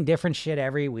not eating different shit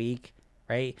every week,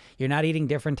 right? You're not eating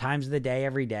different times of the day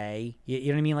every day. You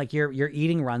know what I mean? Like your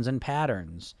eating runs in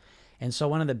patterns. And so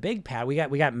one of the big we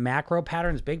got macro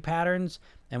patterns, big patterns,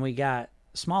 and we got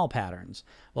small patterns.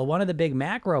 Well, one of the big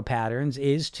macro patterns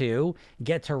is to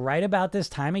get to right about this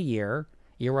time of year.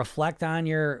 You reflect on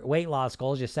your weight loss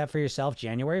goals you set for yourself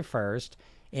January 1st,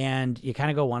 and you kind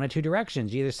of go one of two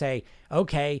directions. You either say,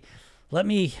 okay, let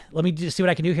me just see what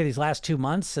I can do here these last 2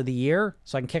 months of the year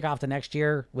so I can kick off the next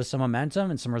year with some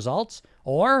momentum and some results,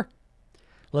 or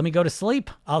let me go to sleep.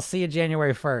 I'll see you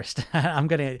January 1st. I'm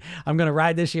going to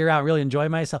ride this year out and really enjoy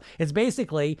myself. It's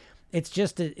basically, it's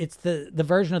the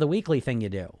version of the weekly thing you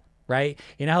do, right?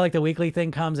 You know how like the weekly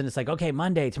thing comes and it's like, okay,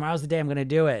 Monday, tomorrow's the day I'm going to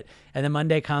do it. And then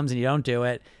Monday comes and you don't do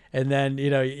it. And then, you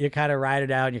know, you kind of ride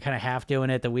it out and you're kind of half doing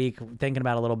it the week, thinking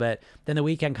about it a little bit. Then the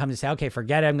weekend comes and say, okay,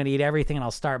 forget it. I'm going to eat everything and I'll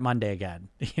start Monday again.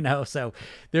 You know, so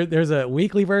there's a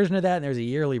weekly version of that and there's a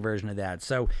yearly version of that.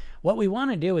 So what we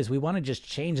want to do is we want to just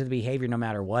change the behavior no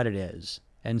matter what it is.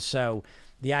 And so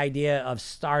the idea of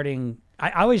starting,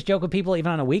 I always joke with people,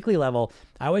 even on a weekly level,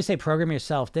 I always say Program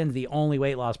Yourself Thin is the only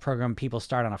weight loss program people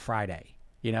start on a Friday,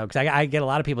 you know, because I get a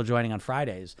lot of people joining on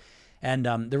Fridays. And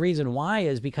the reason why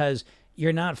is because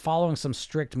you're not following some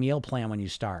strict meal plan when you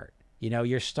start.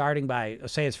 You're starting by,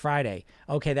 say it's Friday.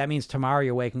 Okay, that means tomorrow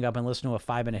you're waking up and listening to a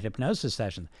 5-minute hypnosis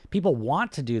session. People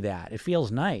want to do that. It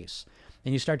feels nice.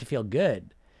 And you start to feel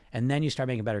good. And then you start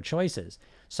making better choices.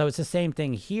 So it's the same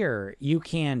thing here. You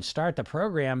can start the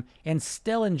program and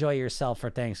still enjoy yourself for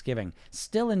Thanksgiving.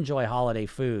 Still enjoy holiday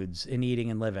foods and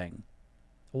eating and living,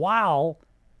 while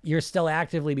you're still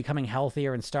actively becoming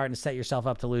healthier and starting to set yourself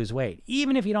up to lose weight,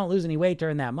 even if you don't lose any weight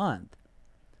during that month.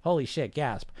 Holy shit,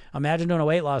 gasp. Imagine doing a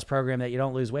weight loss program that you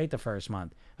don't lose weight the first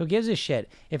month. Who gives a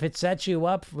shit? If it sets you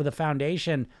up with a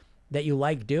foundation that you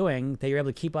like doing, that you're able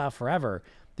to keep off forever.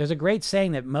 There's a great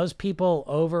saying that most people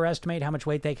overestimate how much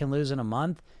weight they can lose in a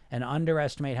month and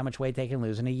underestimate how much weight they can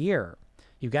lose in a year.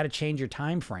 You've got to change your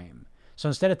time frame. So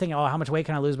instead of thinking, oh, how much weight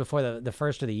can I lose before the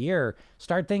first of the year?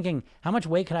 Start thinking, how much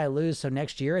weight can I lose so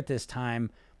next year at this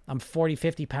time, I'm 40,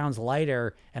 50 pounds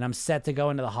lighter and I'm set to go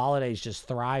into the holidays just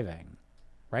thriving,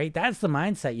 right? That's the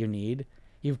mindset you need.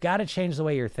 You've got to change the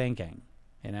way you're thinking,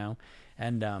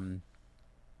 And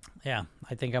yeah,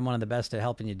 I think I'm one of the best at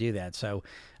helping you do that. So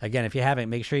again, if you haven't,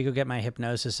 make sure you go get my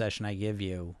hypnosis session I give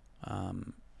you,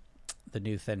 The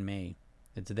New Thin Me.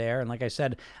 It's there. And like I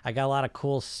said, I got a lot of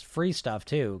cool free stuff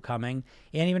too coming.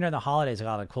 And even during the holidays, I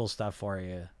got a lot of cool stuff for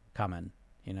you coming,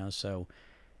 so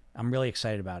I'm really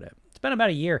excited about it. It's been about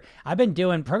a year. I've been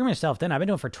doing Program Yourself Thin. I've been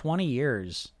doing it for 20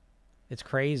 years. It's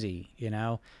crazy,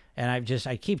 and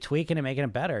I keep tweaking it, making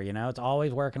it better. It's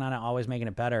always working on it, always making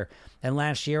it better. And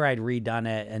last year I'd redone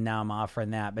it and now I'm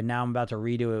offering that, but now I'm about to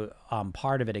redo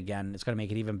part of it again. It's going to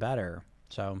make it even better.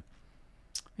 So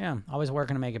yeah, always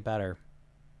working to make it better.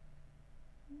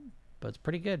 But it's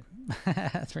pretty good.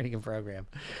 It's a pretty good program.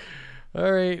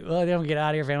 All right. Well, I don't get out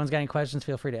of here. If anyone's got any questions,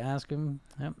 feel free to ask them.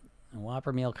 Yep. A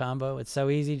Whopper meal combo. It's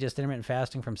so easy. Just intermittent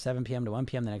fasting from 7 p.m. to 1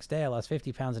 p.m. the next day. I lost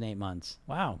 50 pounds in 8 months.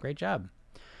 Wow. Great job.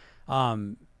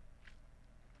 That's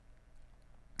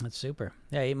super.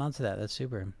 Yeah. 8 months of that. That's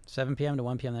super. 7 p.m. to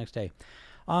 1 p.m. the next day.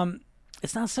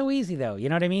 It's not so easy though. You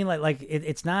know what I mean?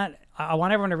 It's not, I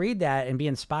want everyone to read that and be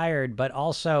inspired, but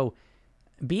also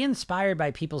be inspired by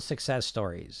people's success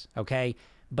stories. Okay.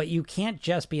 But you can't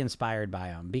just be inspired by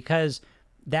them, because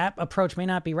that approach may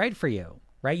not be right for you,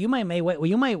 right? You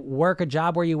might work a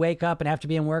job where you wake up and have to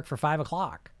be in work for 5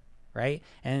 o'clock, right?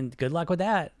 And good luck with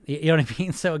that. You know what I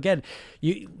mean? So again,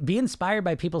 you be inspired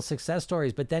by people's success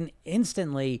stories, but then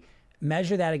instantly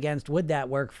measure that against, would that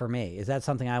work for me? Is that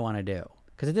something I want to do?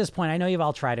 Because at this point, I know you've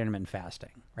all tried intermittent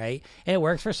fasting, right? And it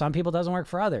works for some people, doesn't work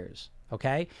for others.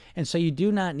 Okay. And so you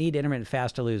do not need intermittent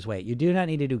fast to lose weight. You do not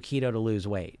need to do keto to lose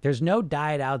weight. There's no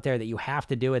diet out there that you have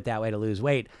to do it that way to lose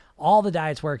weight. All the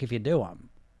diets work if you do them,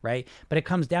 right? But it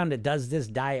comes down to, does this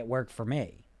diet work for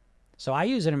me? So I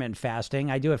use intermittent fasting.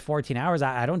 I do it 14 hours.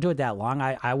 I don't do it that long.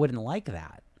 I wouldn't like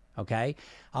that. Okay.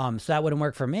 So that wouldn't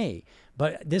work for me.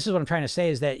 But this is what I'm trying to say,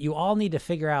 is that you all need to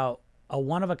figure out a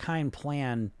one-of-a-kind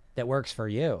plan that works for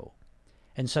you.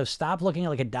 And so stop looking at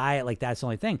like a diet like that's the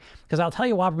only thing. Because I'll tell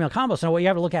you, Whopper meal combo. So what you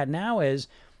have to look at now is,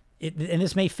 and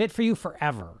this may fit for you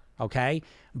forever, okay?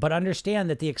 But understand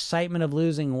that the excitement of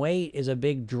losing weight is a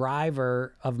big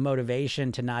driver of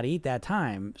motivation to not eat that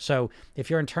time. So if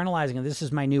you're internalizing, and this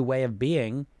is my new way of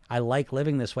being, I like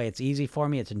living this way. It's easy for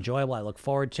me. It's enjoyable. I look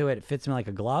forward to it. It fits me like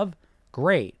a glove.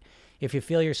 Great. If you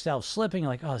feel yourself slipping,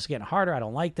 you're like, oh, this is getting harder. I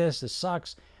don't like this. This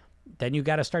sucks. Then you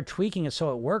got to start tweaking it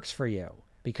so it works for you.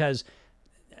 Because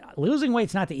losing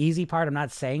weight's not the easy part. I'm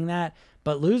not saying that,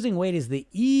 but losing weight is the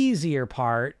easier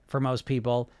part for most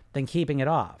people than keeping it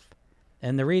off.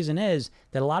 And the reason is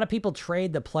that a lot of people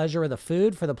trade the pleasure of the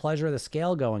food for the pleasure of the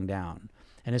scale going down.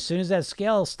 And as soon as that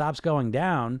scale stops going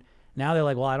down, now they're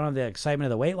like, well, I don't have the excitement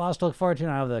of the weight loss to look forward to,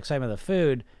 and I don't have the excitement of the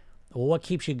food. Well, what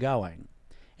keeps you going?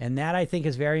 And that, I think,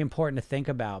 is very important to think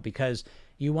about, because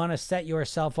you want to set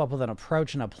yourself up with an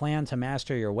approach and a plan to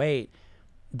master your weight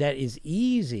that is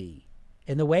easy.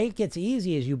 And the way it gets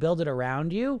easy is you build it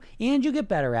around you and you get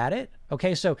better at it.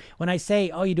 Okay. So when I say,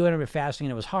 oh, you do intermittent fasting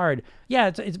and it was hard.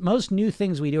 Yeah. It's most new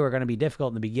things we do are going to be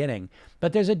difficult in the beginning,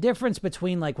 but there's a difference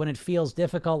between like when it feels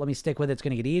difficult, let me stick with it, it's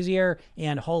going to get easier,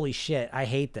 and holy shit, I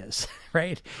hate this,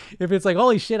 right? If it's like,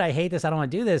 holy shit, I hate this, I don't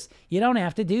want to do this. You don't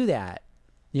have to do that.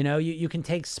 You can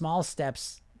take small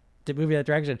steps to move in that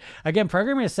direction. Again,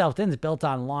 Programming Yourself Thin is built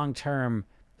on long-term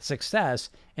success.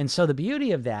 And so the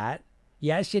beauty of that,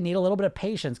 yes, you need a little bit of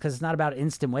patience because it's not about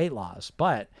instant weight loss,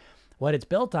 but what it's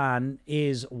built on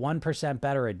is 1%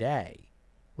 better a day,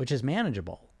 which is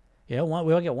manageable.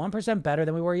 We'll get 1% better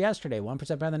than we were yesterday,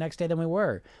 1% better the next day than we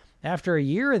were. After a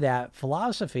year of that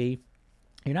philosophy,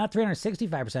 you're not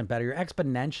 365% better, you're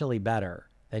exponentially better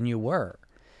than you were.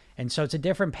 And so it's a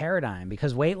different paradigm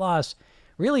because weight loss,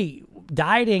 really,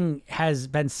 dieting has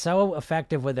been so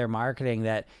effective with their marketing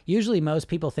that usually most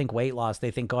people think weight loss,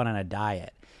 they think going on a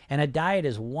diet. And a diet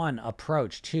is one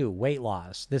approach to weight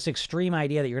loss. This extreme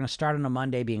idea that you're going to start on a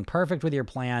Monday being perfect with your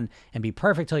plan and be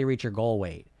perfect till you reach your goal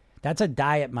weight. That's a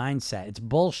diet mindset. It's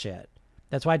bullshit.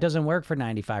 That's why it doesn't work for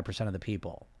 95% of the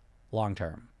people long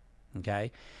term.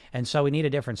 Okay? And so we need a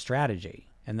different strategy.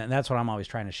 And that's what I'm always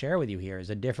trying to share with you here is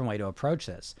a different way to approach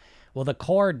this. Well, the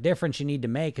core difference you need to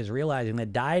make is realizing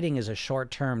that dieting is a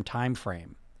short-term time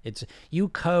frame. It's you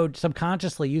code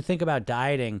subconsciously, you think about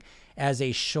dieting as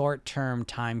a short-term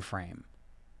time frame.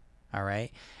 All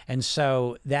right? And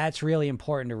so that's really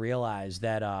important to realize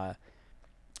that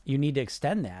you need to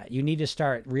extend that. You need to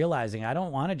start realizing I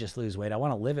don't want to just lose weight. I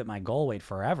want to live at my goal weight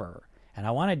forever. And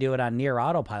I want to do it on near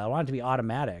autopilot. I want it to be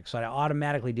automatic. So I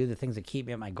automatically do the things that keep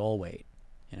me at my goal weight,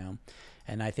 you know?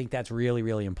 And I think that's really,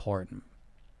 really important.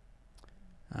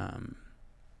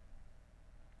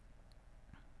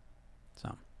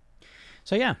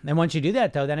 So yeah. And once you do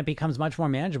that though, then it becomes much more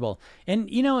manageable. And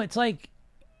you know, it's like,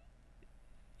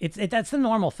 that's the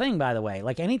normal thing, by the way.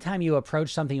 Like anytime you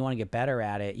approach something, you want to get better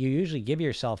at it, you usually give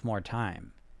yourself more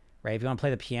time, right? If you want to play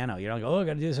the piano, you don't go, I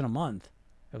got to do this in a month,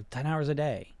 10 hours a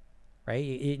day, right?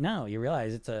 You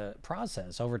realize it's a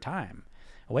process over time.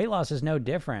 Weight loss is no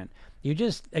different. You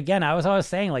just, again, I was always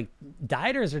saying like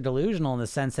dieters are delusional in the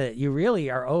sense that you really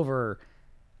are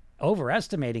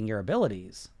overestimating your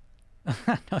abilities.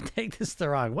 Don't take this the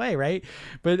wrong way, right?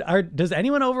 But does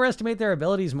anyone overestimate their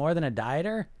abilities more than a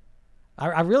dieter?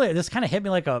 I really, this kind of hit me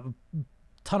like a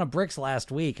ton of bricks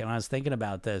last week. And I was thinking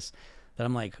about this, that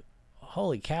I'm like,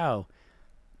 holy cow,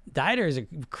 dieters are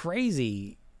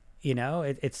crazy. You know,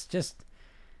 it's just,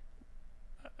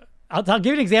 I'll give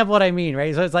you an example of what I mean,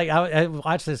 right? So it's like, I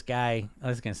watched this guy,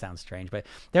 this is going to sound strange, but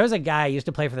there was a guy who used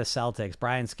to play for the Celtics,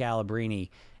 Brian Scalabrine.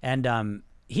 And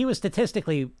he was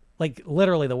statistically, like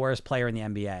literally the worst player in the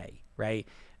NBA, right?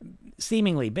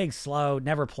 Seemingly big, slow,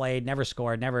 never played, never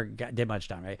scored, never did much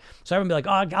done, right? So everyone would be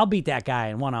like, oh, I'll beat that guy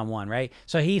in one-on-one, right?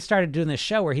 So he started doing this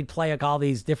show where he'd play like all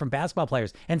these different basketball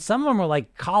players. And some of them were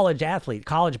like college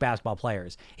basketball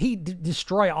players. He'd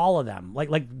destroy all of them, like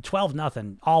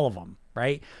 12-0, all of them,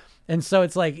 right? And so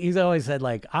it's like, he's always said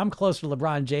like, I'm closer to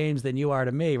LeBron James than you are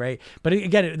to me, right? But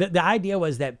again, the idea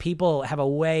was that people have a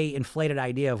way inflated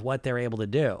idea of what they're able to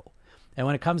do. And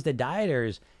when it comes to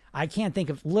dieters, I can't think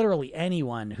of literally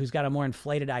anyone who's got a more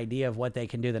inflated idea of what they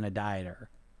can do than a dieter.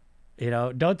 You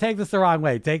know, don't take this the wrong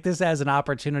way. Take this as an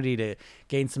opportunity to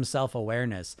gain some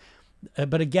self-awareness.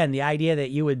 But again, the idea that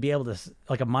you would be able to,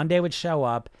 like a Monday would show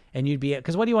up and you'd be,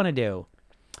 because what do you want to do?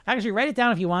 Actually, write it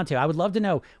down if you want to. I would love to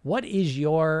know, what is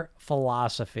your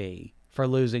philosophy for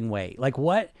losing weight? Like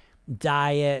what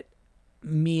diet,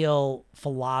 meal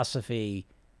philosophy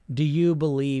do you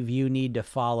believe you need to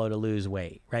follow to lose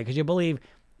weight, right? Because you believe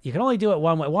you can only do it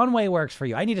one way. One way works for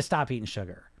you. I need to stop eating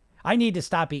sugar. I need to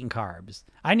stop eating carbs.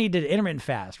 I need to intermittent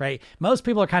fast, right? Most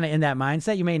people are kind of in that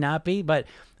mindset. You may not be, but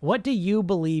what do you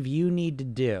believe you need to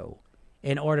do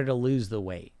in order to lose the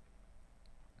weight?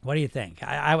 What do you think?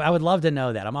 I would love to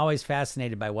know that. I'm always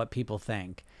fascinated by what people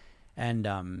think.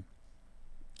 And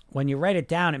when you write it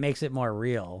down, it makes it more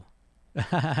real.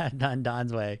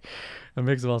 Don's way. A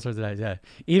mix of all sorts of diets. Yeah.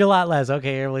 Eat a lot less.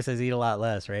 Okay. Everybody says eat a lot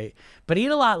less, right? But eat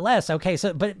a lot less. Okay.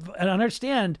 So, but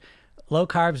understand low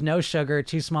carbs, no sugar,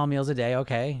 2 small meals a day.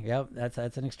 Okay. Yep. That's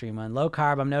an extreme one. Low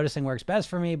carb, I'm noticing works best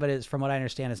for me, but it's, from what I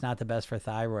understand, it's not the best for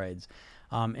thyroids.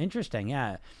 Interesting.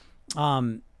 Yeah.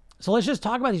 So let's just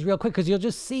talk about these real quick, because you'll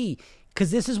just see, because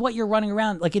this is what you're running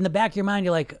around. Like in the back of your mind,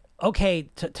 you're like, okay,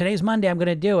 today's Monday. I'm going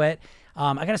to do it.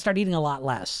 I got to start eating a lot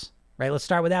less. Right? Let's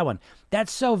start with that one.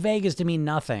 That's so vague as to mean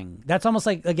nothing. That's almost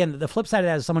like, again, the flip side of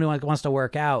that is someone who wants to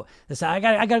work out. They say, I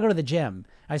got to go to the gym.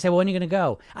 I say, well, when are you going to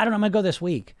go? I don't know. I'm going to go this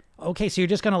week. Okay, so you're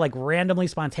just going to like randomly,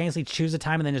 spontaneously choose a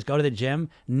time and then just go to the gym?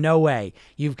 No way.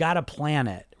 You've got to plan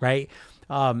it, right?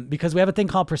 Because we have a thing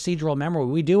called procedural memory.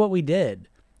 We do what we did.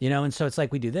 You know, and so it's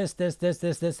like we do this. Do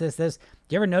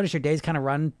you ever notice your days kind of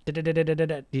run? You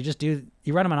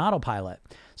run them on autopilot.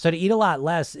 So to eat a lot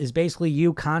less is basically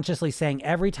you consciously saying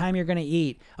every time you're going to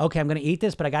eat, okay, I'm going to eat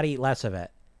this, but I got to eat less of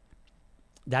it.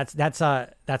 That's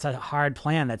a hard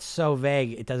plan. That's so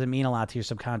vague. It doesn't mean a lot to your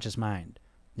subconscious mind,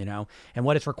 you know? And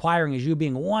what it's requiring is you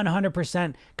being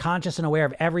 100% conscious and aware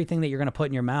of everything that you're going to put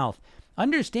in your mouth.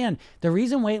 Understand, the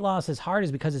reason weight loss is hard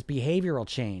is because it's behavioral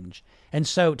change. And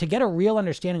so to get a real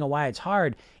understanding of why it's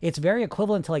hard, it's very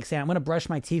equivalent to like saying, I'm going to brush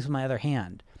my teeth with my other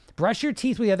hand. Brush your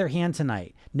teeth with the other hand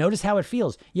tonight. Notice how it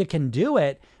feels. You can do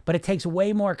it, but it takes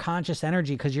way more conscious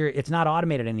energy because it's not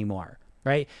automated anymore,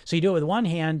 right? So you do it with one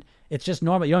hand It's just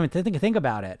normal. You don't even think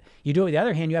about it. You do it with the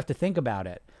other hand, you have to think about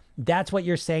it. That's what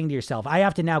you're saying to yourself. I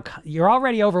have to now, you're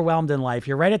already overwhelmed in life.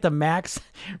 You're right at the max,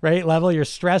 right, level. You're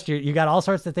stressed. You got all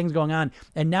sorts of things going on.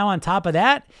 And now on top of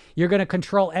that, you're going to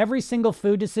control every single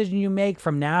food decision you make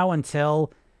from now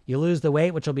until you lose the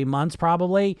weight, which will be months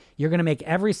probably. You're going to make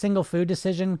every single food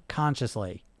decision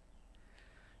consciously.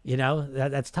 You know,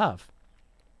 that's tough.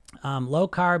 Low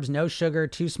carbs, no sugar,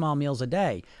 2 small meals a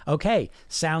day. Okay,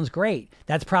 sounds great.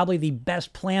 That's probably the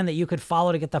best plan that you could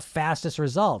follow to get the fastest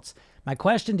results. My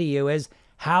question to you is,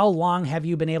 how long have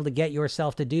you been able to get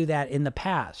yourself to do that in the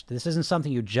past? This isn't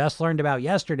something you just learned about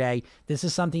yesterday. This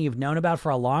is something you've known about for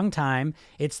a long time.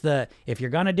 It's if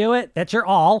you're going to do it, that's your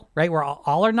all, right? We're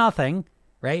all or nothing,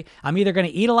 right? I'm either going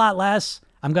to eat a lot less,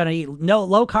 I'm going to eat no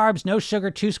low carbs, no sugar,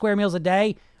 2 square meals a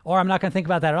day, or I'm not going to think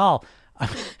about that at all.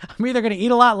 I'm either going to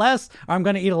eat a lot less or I'm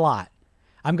going to eat a lot.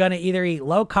 I'm going to either eat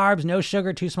low carbs, no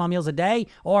sugar, 2 small meals a day,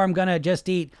 or I'm going to just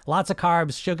eat lots of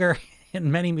carbs, sugar,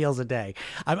 and many meals a day.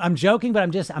 I'm joking, but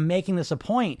I'm making this a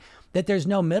point that there's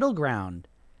no middle ground.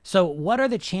 So what are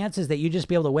the chances that you just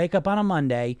be able to wake up on a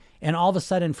Monday and all of a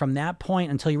sudden from that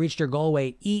point until you reached your goal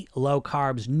weight, eat low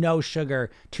carbs, no sugar,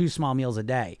 2 small meals a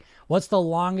day? What's the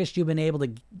longest you've been able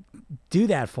to do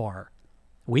that for?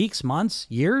 Weeks, months,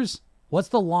 years? What's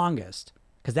the longest?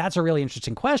 Because that's a really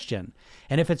interesting question.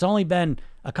 And if it's only been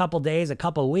a couple days, a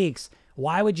couple weeks,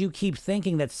 why would you keep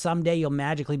thinking that someday you'll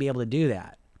magically be able to do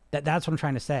that? That's what I'm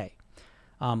trying to say.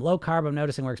 Low carb, I'm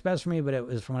noticing works best for me, but it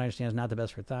was, from what I understand, is not the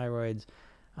best for thyroids.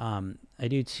 I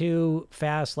do 2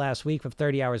 fasts last week of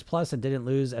 30 hours plus and didn't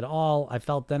lose at all. I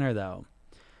felt thinner though.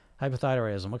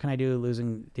 Hypothyroidism. What can I do?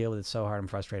 Deal with it so hard. I'm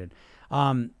frustrated.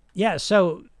 Yeah,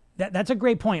 so that's a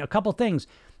great point. A couple things.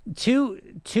 Two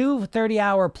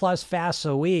 30-hour plus fasts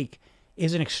a week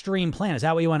is an extreme plan. Is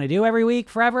that what you want to do every week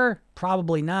forever?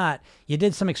 Probably not. You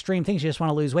did some extreme things. You just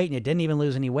want to lose weight and you didn't even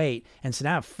lose any weight. And so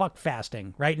now fuck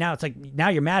fasting. Right now it's like, now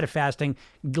you're mad at fasting.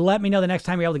 Let me know the next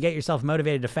time you're able to get yourself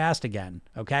motivated to fast again.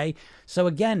 Okay. So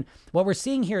again, what we're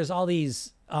seeing here is all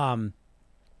these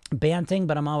banting,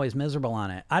 but I'm always miserable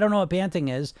on it. I don't know what banting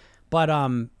is, but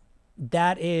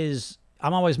that is,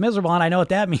 I'm always miserable on. I know what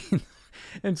that means.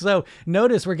 And so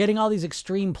notice we're getting all these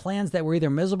extreme plans that we're either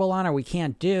miserable on or we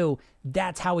can't do.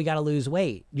 That's how we got to lose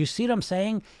weight. You see what I'm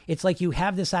saying? It's like you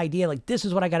have this idea, like, this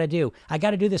is what I got to do. I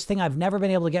got to do this thing I've never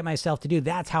been able to get myself to do.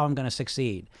 That's how I'm going to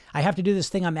succeed. I have to do this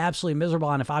thing I'm absolutely miserable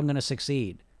on if I'm going to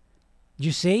succeed.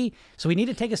 You see? So we need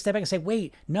to take a step back and say,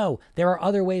 wait, no, there are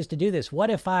other ways to do this. What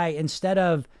if I, instead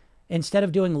of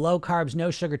doing low carbs, no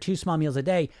sugar, 2 small meals a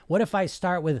day, what if I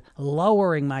start with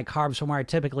lowering my carbs from where I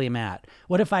typically am at?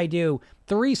 What if I do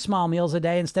 3 small meals a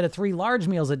day instead of 3 large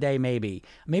meals a day maybe?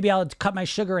 Maybe I'll cut my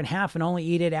sugar in half and only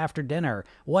eat it after dinner.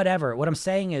 Whatever. What I'm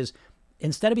saying is,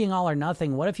 instead of being all or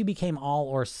nothing, what if you became all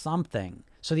or something?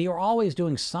 So that you're always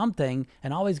doing something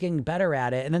and always getting better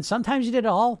at it. And then sometimes you did it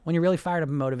all when you're really fired up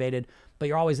and motivated, but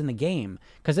you're always in the game.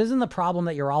 Because isn't the problem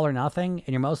that you're all or nothing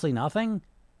and you're mostly nothing?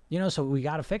 You know, so we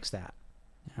got to fix that,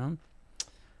 you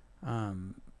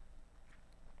know?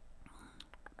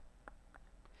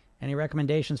 Any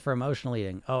recommendations for emotional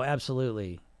eating? Oh,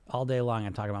 absolutely. All day long,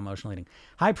 I'm talking about emotional eating.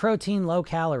 High protein, low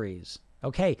calories.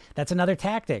 Okay, that's another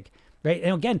tactic, right?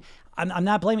 And again, I'm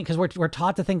not blaming, because we're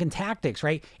taught to think in tactics,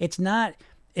 right? It's not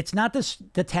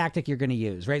the tactic you're going to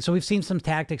use, right? So we've seen some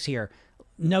tactics here.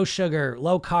 No sugar,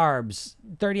 low carbs,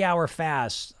 30-hour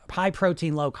fasts, high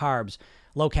protein, low carbs,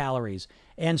 low calories.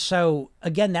 And so,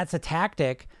 again, that's a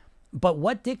tactic, but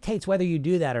what dictates whether you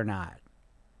do that or not,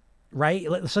 right?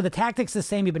 So the tactic's the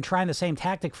same. You've been trying the same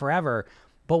tactic forever,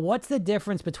 but what's the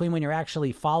difference between when you're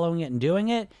actually following it and doing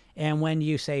it and when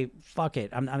you say, fuck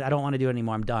it, I don't want to do it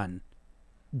anymore, I'm done?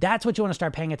 That's what you want to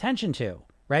start paying attention to,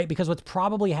 right? Because what's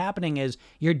probably happening is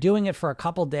you're doing it for a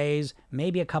couple days,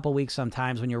 maybe a couple weeks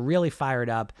sometimes when you're really fired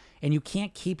up, and you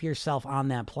can't keep yourself on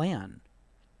that plan.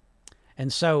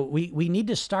 And so we need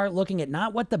to start looking at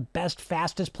not what the best,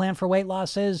 fastest plan for weight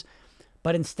loss is,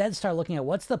 but instead start looking at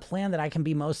what's the plan that I can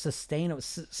be most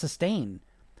sustain.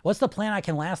 What's the plan I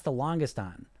can last the longest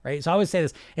on, right? So I always say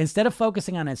this, instead of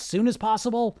focusing on as soon as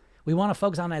possible, we want to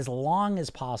focus on as long as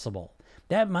possible.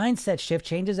 That mindset shift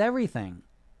changes everything,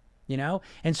 you know?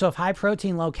 And so if high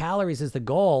protein, low calories is the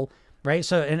goal, right?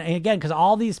 So, and again, because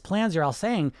all these plans you're all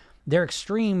saying, they're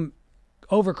extreme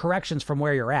overcorrections from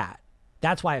where you're at.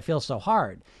 That's why it feels so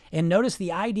hard. And notice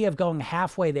the idea of going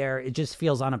halfway there, it just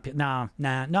feels no,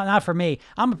 not for me.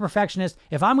 I'm a perfectionist.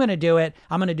 If I'm going to do it,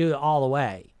 I'm going to do it all the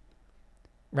way.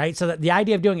 Right? So that the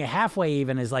idea of doing it halfway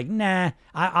even is like, nah,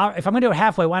 if I'm going to do it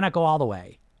halfway, why not go all the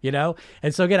way? You know?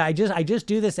 And so again, I just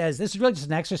do this is really just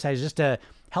an exercise just to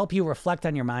help you reflect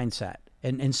on your mindset.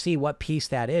 and see what piece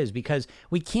that is, because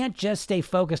we can't just stay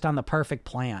focused on the perfect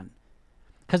plan,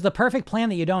 because the perfect plan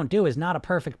that you don't do is not a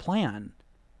perfect plan,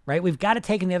 right? We've got to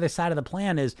take on the other side of the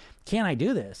plan is, can I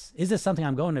do this? Is this something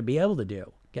I'm going to be able to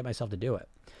do? Get myself to do it.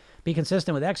 Be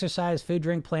consistent with exercise, food,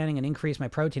 drink planning, and increase my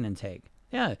protein intake.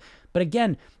 Yeah. But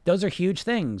again, those are huge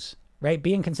things, right?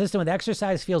 Being consistent with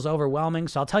exercise feels overwhelming.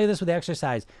 So I'll tell you this with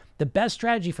exercise. The best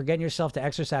strategy for getting yourself to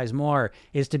exercise more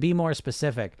is to be more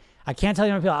specific. I can't tell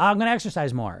you how many people, I'm going to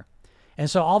exercise more. And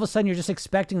so all of a sudden you're just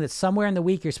expecting that somewhere in the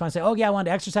week you're supposed to say, oh yeah, I want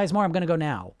to exercise more, I'm going to go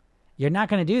now. You're not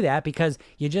going to do that because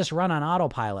you just run on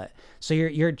autopilot. So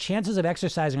your chances of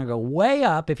exercising are going to go way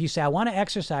up if you say, I want to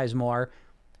exercise more.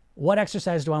 What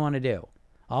exercise do I want to do?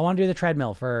 I want to do the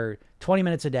treadmill for 20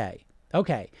 minutes a day.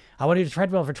 Okay. I want to do the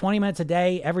treadmill for 20 minutes a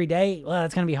day, every day. Well,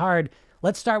 that's going to be hard.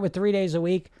 Let's start with 3 days a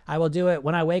week. I will do it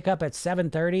when I wake up at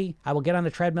 7:30. I will get on the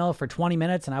treadmill for 20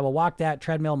 minutes and I will walk that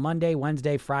treadmill Monday,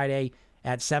 Wednesday, Friday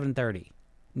at 7:30.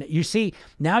 You see,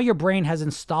 now your brain has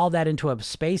installed that into a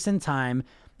space and time,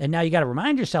 and now you got to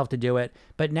remind yourself to do it,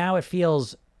 but now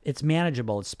it's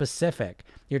manageable, it's specific.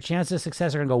 Your chances of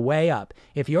success are going to go way up.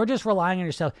 If you're just relying on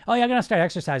yourself, oh yeah, I'm going to start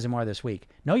exercising more this week.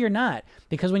 No, you're not.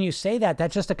 Because when you say that,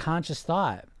 that's just a conscious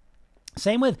thought.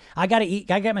 Same with, I got to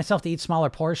get myself to eat smaller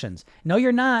portions. No,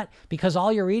 you're not, because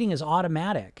all you're eating is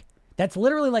automatic. That's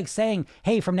literally like saying,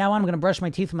 hey, from now on, I'm going to brush my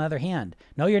teeth with my other hand.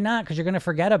 No, you're not, because you're going to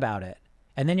forget about it.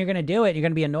 And then you're going to do it. You're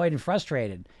going to be annoyed and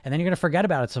frustrated. And then you're going to forget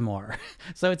about it some more.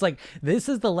 So it's like, this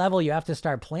is the level you have to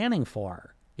start planning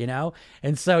for.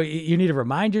 And so you need to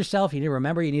remind yourself, you need to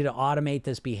remember, you need to automate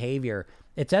this behavior.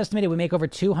 It's estimated we make over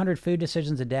 200 food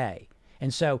decisions a day.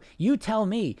 And so you tell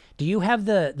me, do you have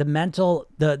the mental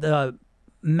mindset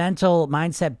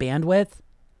bandwidth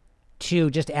to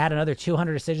just add another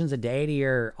 200 decisions a day to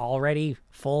your already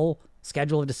full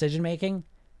schedule of decision making?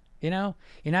 You're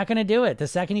not going to do it. The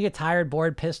second you get tired,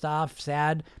 bored, pissed off,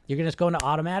 sad, you're going to just go into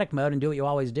automatic mode and do what you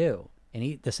always do and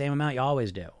eat the same amount you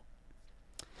always do.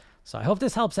 So I hope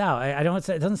this helps out.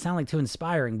 It doesn't sound like too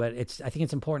inspiring, but I think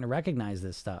it's important to recognize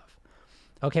this stuff.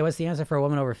 Okay, what's the answer for a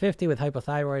woman over 50 with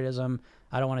hypothyroidism?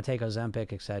 I don't want to take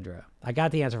Ozempic, etc. I got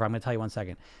the answer. I'm going to tell you 1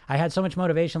 second. I had so much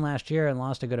motivation last year and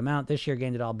lost a good amount. This year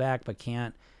gained it all back, but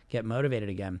can't get motivated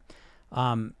again.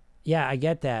 Yeah, I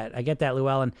get that.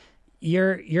 Llewellyn.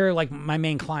 You're like my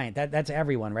main client. That's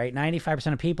everyone, right?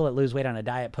 95% of people that lose weight on a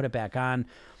diet put it back on.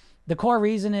 The core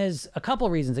reason is a couple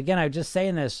of reasons. Again, I was just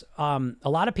saying this. A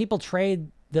lot of people trade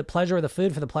the pleasure of the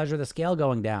food for the pleasure of the scale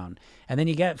going down. And then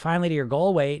you get finally to your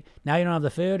goal weight. Now you don't have the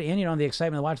food and you don't have the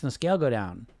excitement of watching the scale go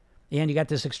down. And you got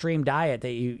this extreme diet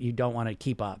that you don't want to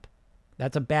keep up.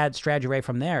 That's a bad strategy right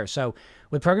from there. So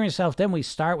with Program Yourself Thin, we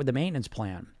start with the maintenance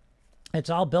plan. It's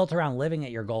all built around living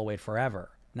at your goal weight forever,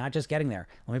 not just getting there.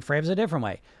 Let me phrase it a different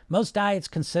way. Most diets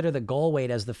consider the goal weight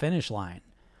as the finish line.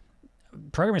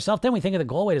 Program Yourself Thin, we think of the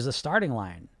goal weight as the starting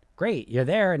line. Great, you're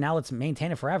there, and now let's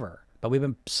maintain it forever. But we've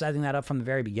been setting that up from the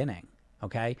very beginning.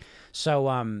 Okay, so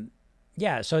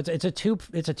so it's a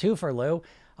two for Lou.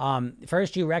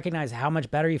 First, you recognize how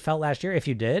much better you felt last year. If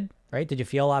you did, right? Did you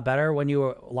feel a lot better when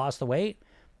you lost the weight?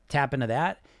 Tap into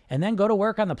that, and then go to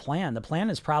work on the plan. The plan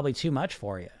is probably too much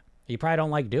for you. You probably don't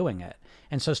like doing it,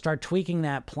 and so start tweaking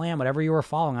that plan. Whatever you were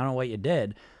following, I don't know what you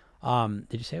did. Did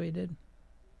you say what you did?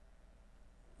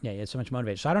 Yeah, you had so much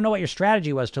motivation. So I don't know what your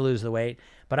strategy was to lose the weight,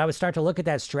 but I would start to look at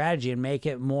that strategy and make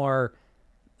it more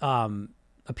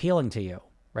appealing to you,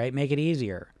 right? Make it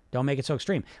easier. Don't make it so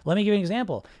extreme. Let me give you an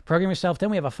example. Program Yourself Thin,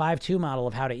 we have a 5-2 model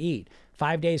of how to eat.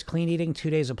 5 days clean eating,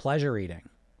 2 days of pleasure eating,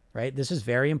 right? This is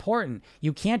very important.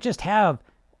 You can't just have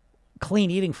clean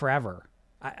eating forever.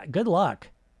 Good luck.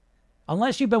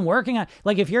 Unless you've been working on,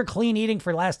 like if you're clean eating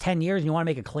for the last 10 years and you want to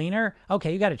make it cleaner,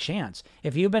 okay, you got a chance.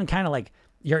 If you've been kind of like,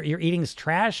 your eating's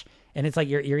trash, and it's like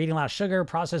you're eating a lot of sugar,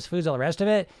 processed foods, all the rest of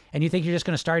it, and you think you're just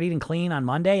going to start eating clean on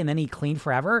Monday and then eat clean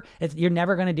forever, you're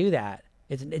never going to do that.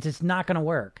 It's just not going to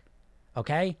work.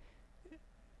 Okay?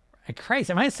 Christ,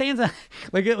 am I saying that?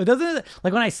 Like, it doesn't,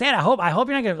 like when I say it, I hope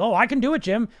you're not going to, I can do it,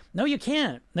 Jim. No, you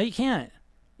can't. No, you can't.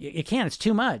 You can't. It's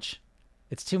too much.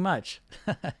 It's too much.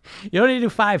 You don't need to do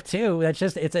 5-2. That's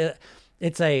just,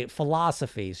 it's a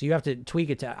philosophy. So you have to tweak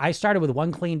it to, I started with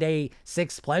 1 clean day,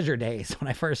 6 pleasure days when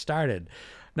I first started.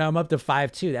 Now I'm up to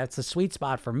 5-2. That's the sweet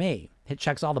spot for me. It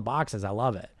checks all the boxes. I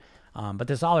love it. But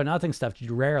this all or nothing stuff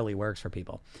rarely works for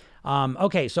people.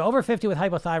 Okay, so over 50 with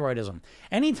hypothyroidism.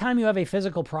 Anytime you have a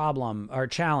physical problem or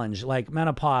challenge like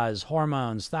menopause,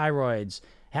 hormones, thyroids,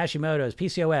 Hashimoto's,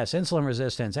 PCOS, insulin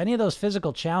resistance, any of those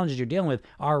physical challenges you're dealing with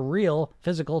are real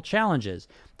physical challenges.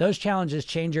 Those challenges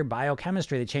change your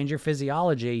biochemistry. They change your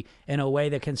physiology in a way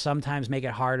that can sometimes make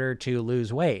it harder to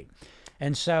lose weight.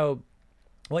 And so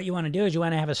what you want to do is you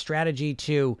want to have a strategy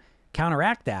to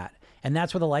counteract that. And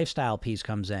that's where the lifestyle piece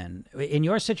comes in. In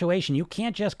your situation, you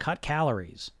can't just cut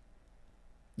calories.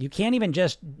 You can't even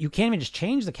just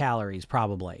change the calories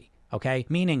probably. Okay.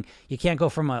 Meaning you can't go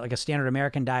from like a standard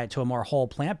American diet to a more whole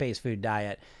plant-based food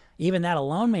diet. Even that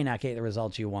alone may not get the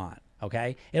results you want.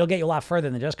 Okay. It'll get you a lot further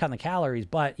than just cutting the calories,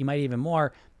 but you might even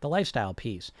more the lifestyle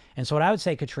piece. And so what I would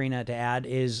say, Katrina, to add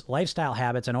is lifestyle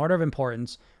habits in order of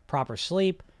importance: proper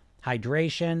sleep,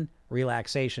 hydration,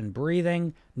 relaxation,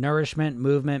 breathing, nourishment,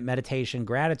 movement, meditation,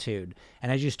 gratitude.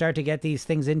 And as you start to get these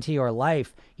things into your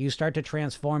life, you start to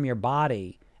transform your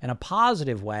body in a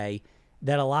positive way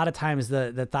that a lot of times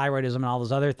the thyroidism and all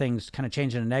those other things kind of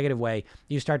change in a negative way.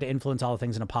 You start to influence all the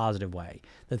things in a positive way.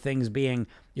 The things being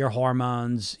your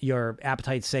hormones, your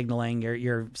appetite signaling,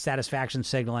 your satisfaction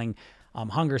signaling,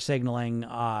 hunger signaling,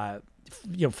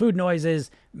 food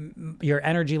noises, your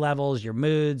energy levels, your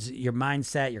moods, your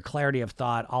mindset, your clarity of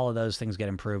thought, all of those things get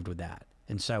improved with that.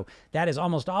 And so that is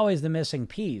almost always the missing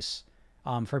piece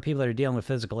for people that are dealing with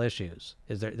physical issues,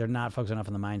 is they're not focused enough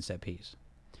on the mindset piece.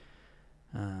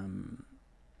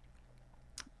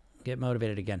 Get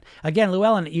motivated again. Again,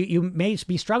 Llewellyn, you may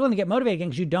be struggling to get motivated again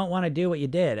because you don't want to do what you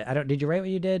did. Did you write what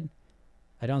you did?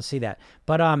 I don't see that.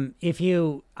 But I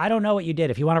don't know what you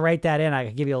did. If you want to write that in, I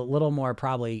could give you a little more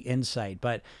probably insight.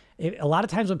 But a lot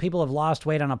of times when people have lost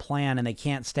weight on a plan and they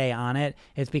can't stay on it,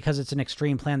 it's because it's an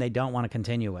extreme plan they don't want to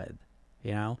continue with.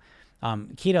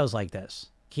 Keto's like this.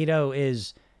 Keto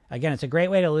is, again, it's a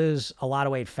great way to lose a lot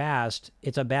of weight fast.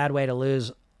 It's a bad way to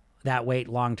lose that weight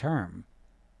long term.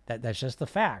 That's just the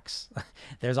facts.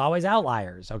 There's always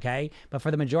outliers, okay? But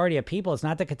for the majority of people, it's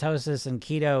not that ketosis and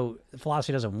keto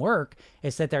philosophy doesn't work.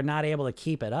 It's that they're not able to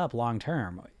keep it up long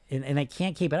term. And they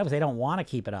can't keep it up because they don't want to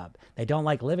keep it up. They don't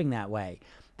like living that way.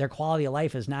 Their quality of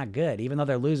life is not good. Even though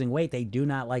they're losing weight, they do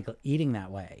not like eating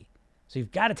that way. So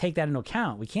you've got to take that into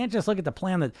account. We can't just look at the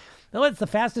plan it's the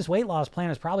fastest weight loss plan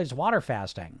is probably just water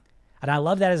fasting. And I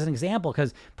love that as an example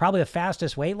because probably the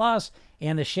fastest weight loss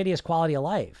and the shittiest quality of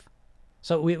life.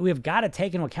 So we've got to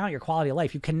take into account your quality of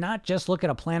life. You cannot just look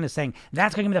at a plan as saying,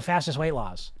 that's going to be the fastest weight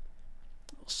loss.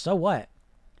 So what?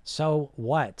 So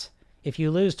what? If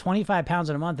you lose 25 pounds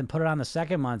in a month and put it on the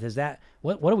second month,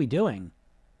 what are we doing?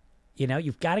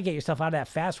 You've got to get yourself out of that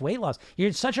fast weight loss. You're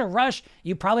in such a rush,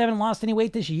 you probably haven't lost any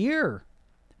weight this year.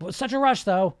 But such a rush,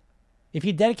 though. If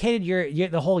you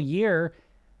dedicated the whole year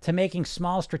to making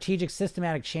small, strategic,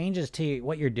 systematic changes to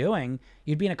what you're doing,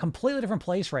 you'd be in a completely different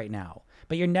place right now.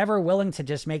 But you're never willing to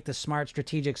just make the smart,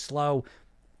 strategic, slow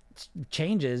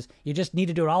changes. You just need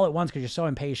to do it all at once because you're so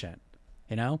impatient.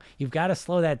 You've got to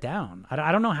slow that down.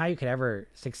 I don't know how you could ever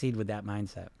succeed with that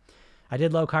mindset. I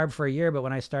did low carb for a year, but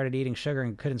when I started eating sugar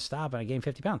and couldn't stop, and I gained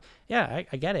 50 pounds. Yeah,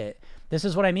 I get it. This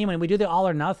is what I mean. When we do the all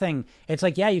or nothing, it's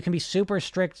like, yeah, you can be super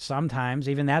strict sometimes,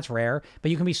 even that's rare,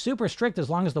 but you can be super strict as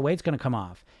long as the weight's going to come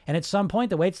off. And at some point,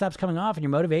 the weight stops coming off and your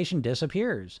motivation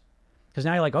disappears. Because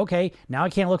now you're like, okay, now I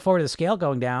can't look forward to the scale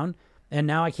going down, and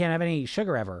now I can't have any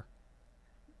sugar ever.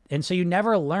 And so you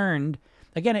never learned.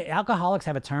 Again, alcoholics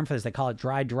have a term for this. They call it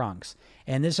dry drunks.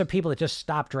 And these are people that just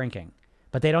stop drinking.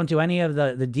 But they don't do any of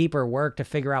the deeper work to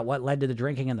figure out what led to the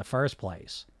drinking in the first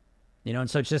place. And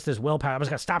so it's just this willpower. I'm just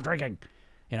going to stop drinking,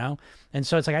 And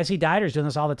so it's like I see dieters doing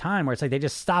this all the time where it's like they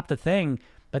just stop the thing,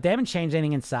 but they haven't changed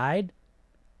anything inside.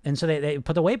 And so they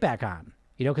put the weight back on,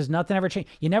 because nothing ever changed.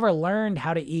 You never learned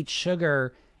how to eat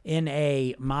sugar in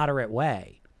a moderate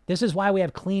way. This is why we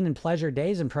have clean and pleasure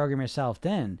days and program yourself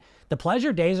thin. The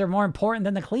pleasure days are more important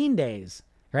than the clean days,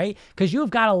 right? Because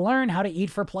you've got to learn how to eat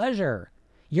for pleasure.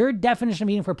 Your definition of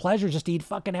eating for pleasure is just to eat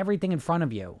fucking everything in front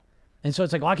of you. And so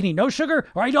it's like, well, I can eat no sugar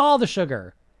or I eat all the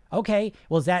sugar. Okay,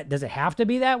 well, does it have to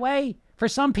be that way? For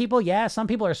some people, yeah, some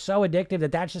people are so addictive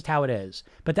that that's just how it is.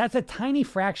 But that's a tiny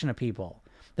fraction of people.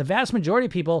 The vast majority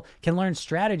of people can learn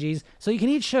strategies so you can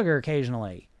eat sugar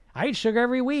occasionally. I eat sugar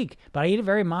every week, but I eat it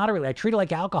very moderately. I treat it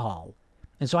like alcohol.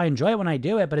 And so I enjoy it when I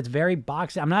do it, but it's very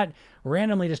boxy. I'm not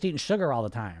randomly just eating sugar all the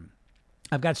time.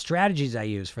 I've got strategies I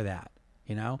use for that,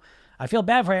 I feel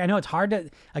bad for you. I know it's hard to,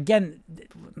 again,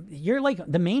 you're like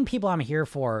the main people I'm here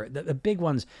for, the big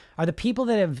ones are the people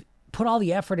that have put all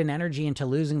the effort and energy into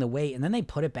losing the weight and then they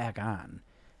put it back on.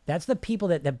 That's the people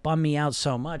that bum me out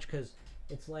so much because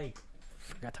it's like,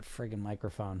 I forgot the friggin'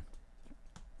 microphone.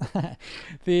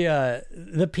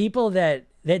 The people that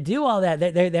do all that,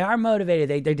 they are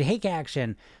motivated. They take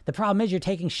action. The problem is you're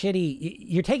taking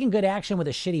good action with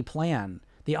a shitty plan.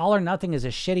 The all or nothing is a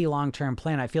shitty long-term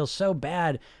plan. I feel so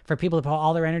bad for people to put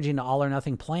all their energy into all or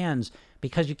nothing plans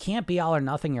because you can't be all or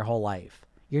nothing your whole life.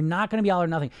 You're not going to be all or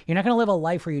nothing. You're not going to live a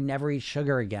life where you never eat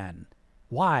sugar again.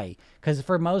 Why? Because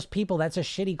for most people, that's a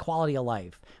shitty quality of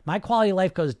life. My quality of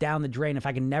life goes down the drain if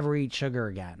I can never eat sugar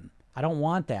again. I don't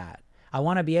want that. I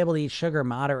want to be able to eat sugar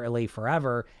moderately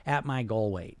forever at my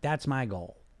goal weight. That's my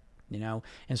goal, And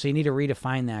so you need to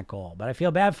redefine that goal. But I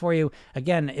feel bad for you.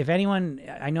 Again, if anyone,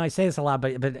 I know I say this a lot,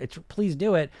 but please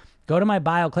do it. Go to my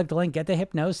bio, click the link, get the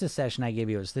hypnosis session I give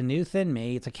you. It's the new Thin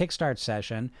Me. It's a kickstart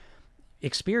session.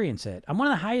 Experience it. I'm one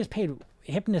of the highest paid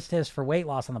hypnotists for weight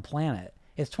loss on the planet.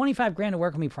 It's $25,000 to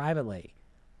work with me privately.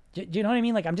 Do you know what I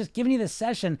mean? Like, I'm just giving you this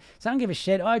session. So I don't give a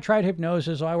shit. Oh, I tried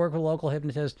hypnosis. Oh, I work with a local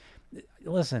hypnotist.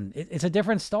 Listen, it's a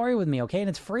different story with me, okay? And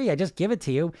it's free. I just give it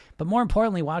to you. But more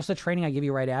importantly, watch the training I give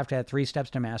you right after that, 3 steps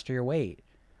to master your weight.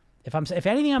 If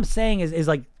anything I'm saying is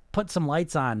like put some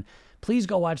lights on, please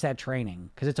go watch that training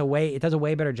because it does a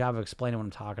way better job of explaining what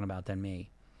I'm talking about than me.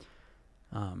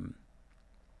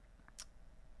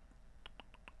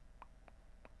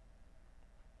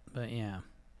 But yeah.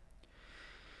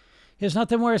 There's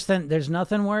nothing worse than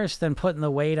putting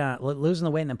the weight on, losing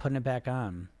the weight and then putting it back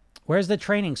on. Where's the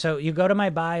training? So you go to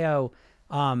my bio,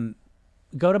 so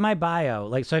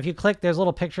if you click, there's a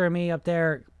little picture of me up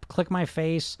there, click my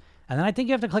face. And then I think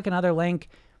you have to click another link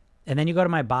and then you go to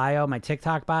my bio, my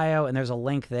TikTok bio, and there's a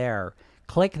link there.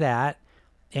 Click that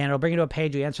and it'll bring you to a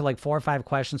page. You answer like 4 or 5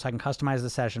 questions so I can customize the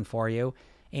session for you.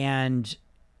 And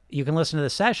you can listen to the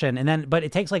session but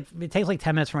it takes like 10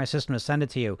 minutes for my system to send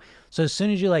it to you. So as soon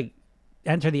as you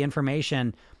enter the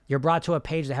information, you're brought to a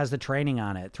page that has the training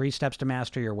on it. 3 steps to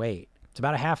master your weight. It's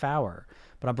about a half hour,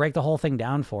 but I'll break the whole thing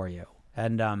down for you.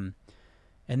 And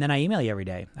then I email you every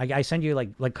day. I send you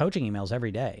like coaching emails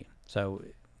every day. So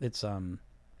it's,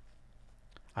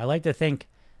 I like to think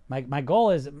my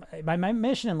goal is my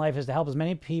mission in life is to help as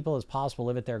many people as possible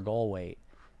live at their goal weight.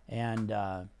 And,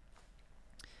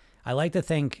 I like to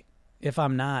think if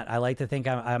I'm not, I like to think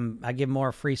I give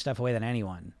more free stuff away than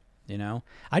anyone.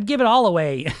 I'd give it all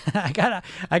away. I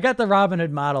got the Robin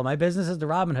Hood model. My business is the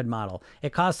Robin Hood model.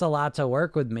 It costs a lot to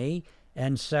work with me.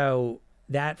 And so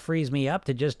that frees me up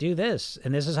to just do this.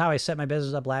 And this is how I set my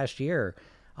business up last year.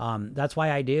 That's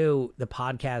why I do the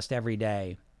podcast every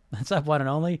day. That's up one and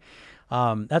only.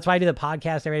 That's why I do the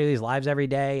podcast every day, these lives every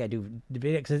day. I do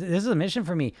videos. This is a mission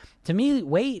for me. To me,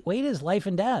 weight is life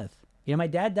and death. My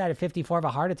dad died at 54 of a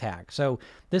heart attack. So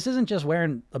this isn't just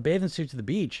wearing a bathing suit to the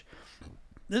beach.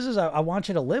 This is I want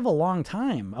you to live a long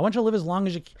time. I want you to live as long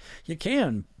as you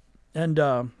can. And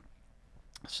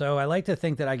so I like to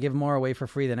think that I give more away for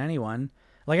free than anyone.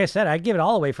 Like I said, I give it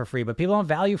all away for free, but people don't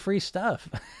value free stuff.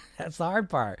 That's the hard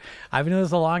part. I've been doing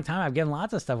this a long time. I've given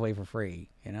lots of stuff away for free,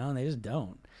 and they just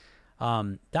don't.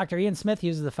 Dr. Ian Smith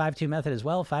uses the 5-2 method as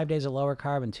well. 5 days of lower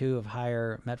carb and 2 of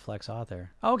higher Metflex author.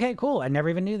 Okay, cool. I never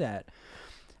even knew that.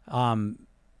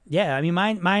 Yeah, I mean,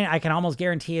 mine, I can almost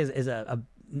guarantee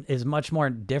is much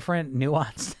more different,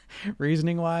 nuanced,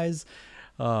 reasoning wise.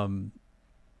 But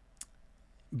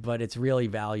it's really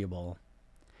valuable.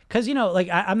 Cause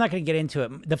I'm not going to get into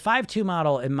it. The 5-2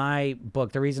 model in my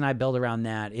book, the reason I build around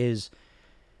that is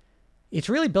it's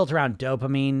really built around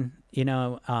dopamine,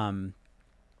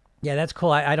 yeah, that's cool.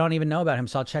 I don't even know about him,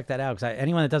 so I'll check that out. Because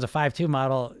anyone that does a 5-2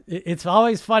 model, it's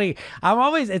always funny.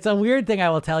 It's a weird thing I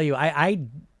will tell you.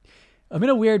 I'm in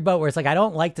a weird boat where it's like I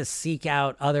don't like to seek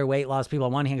out other weight loss people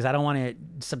on one hand because I don't want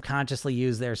to subconsciously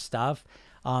use their stuff.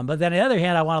 But then on the other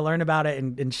hand, I want to learn about it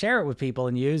and share it with people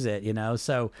and use it,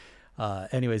 So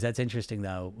anyways, that's interesting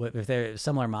though. If they're a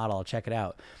similar model, I'll check it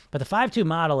out. But the 5-2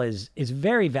 model is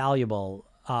very valuable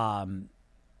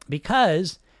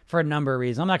because for a number of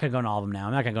reasons. I'm not going to go into all of them now.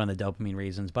 I'm not going to go into the dopamine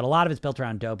reasons, but a lot of it's built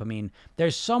around dopamine.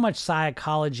 There's so much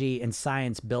psychology and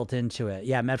science built into it.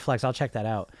 Yeah, Medflex, I'll check that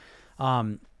out.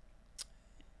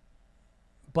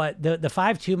 But the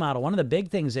 5-2 model, one of the big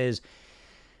things is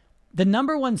the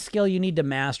number one skill you need to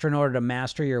master in order to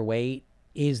master your weight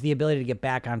is the ability to get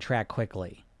back on track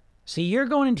quickly. See, you're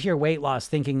going into your weight loss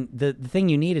thinking the thing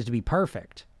you need is to be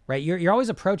perfect. Right? You're always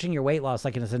approaching your weight loss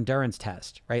like an endurance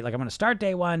test, right? Like I'm going to start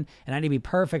day 1 and I need to be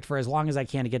perfect for as long as I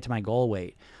can to get to my goal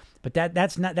weight. But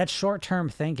that's short-term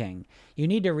thinking. You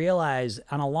need to realize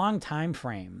on a long time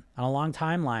frame, on a long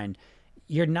timeline,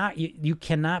 you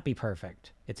cannot be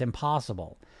perfect. It's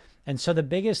impossible. And so the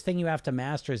biggest thing you have to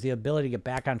master is the ability to get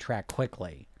back on track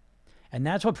quickly. And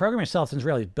that's what Program Yourself is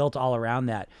really built all around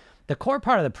that. The core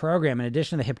part of the program, in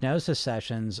addition to the hypnosis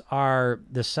sessions, are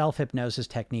the self-hypnosis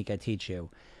technique I teach you.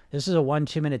 This is a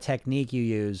 1-2 minute technique you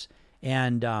use.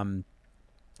 And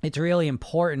it's really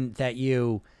important that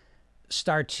you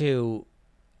start to,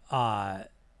 I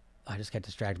just got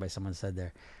distracted by someone said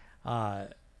there.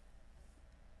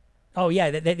 Oh yeah,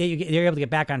 you're able to get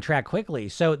back on track quickly.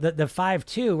 So the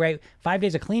 5-2, right? 5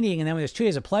 days of clean eating, and then when there's 2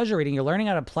 days of pleasure eating, you're learning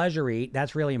how to pleasure eat.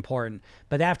 That's really important.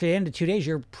 But after the end of 2 days,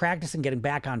 you're practicing getting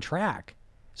back on track.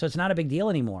 So it's not a big deal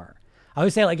anymore. I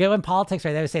always say, like in politics,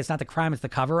 right? They always say it's not the crime, it's the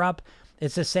cover up.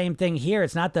 It's the same thing here.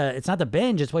 It's not the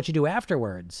binge, it's what you do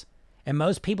afterwards. And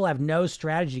most people have no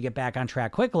strategy to get back on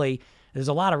track quickly. There's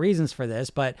a lot of reasons for this,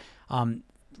 but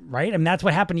right? And that's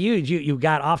what happened to you. You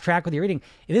got off track with your eating.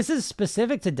 This is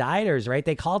specific to dieters, right?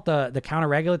 They call it the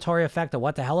counter-regulatory effect, the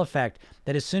what the hell effect,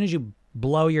 that as soon as you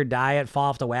blow your diet, fall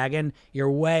off the wagon,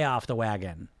 you're way off the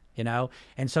wagon, you know?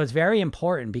 And so it's very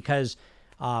important because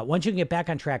once you can get back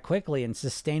on track quickly and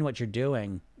sustain what you're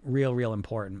doing, real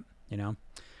important, you know?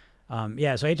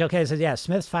 Yeah, so HLK says, yeah,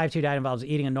 Smith's 5-2 diet involves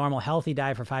eating a normal, healthy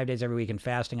diet for 5 days every week and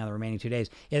fasting on the remaining 2 days.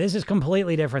 Yeah, this is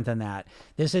completely different than that.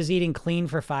 This is eating clean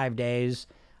for 5 days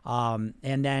and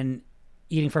then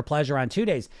eating for pleasure on 2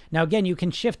 days. Now, again, you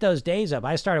can shift those days up.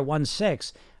 I start at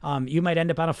 1-6. You might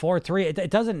end up on a 4-3. It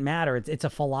doesn't matter. It's a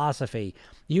philosophy.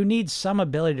 You need some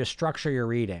ability to structure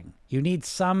your eating. You need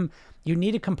to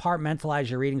compartmentalize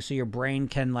your eating so your brain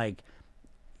can, like,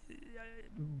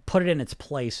 put it in its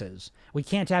places. We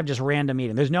can't have just random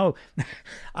eating. There's no,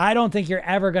 I don't think you're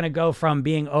ever going to go from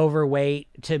being overweight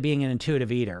to being an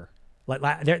intuitive eater. You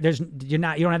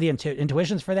don't have the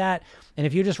intuitions for that. And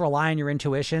if you just rely on your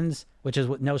intuitions, which is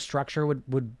what no structure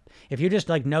would, if you just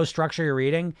like no structure you're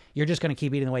eating, you're just going to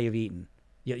keep eating the way you've eaten.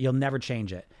 You'll never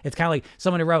change it. It's kind of like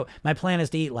someone who wrote, my plan is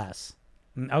to eat less.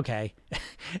 Okay.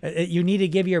 You need to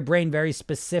give your brain very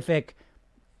specific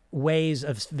ways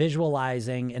of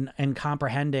visualizing and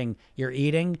comprehending your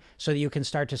eating so that you can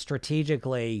start to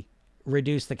strategically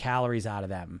reduce the calories out of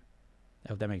them. I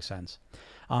hope that makes sense.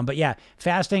 But yeah,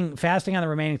 fasting on the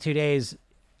remaining 2 days,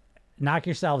 knock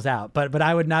yourselves out. But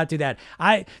I would not do that.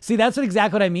 That's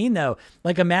exactly what I mean though.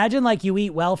 Like imagine like you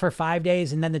eat well for 5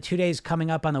 days and then the 2 days coming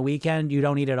up on the weekend, you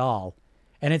don't eat at all.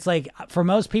 And it's like, for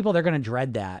most people, they're going to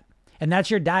dread that. And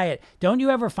that's your diet. Don't you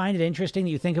ever find it interesting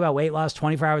that you think about weight loss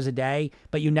 24 hours a day,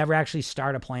 but you never actually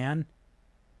start a plan,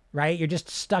 right? You're just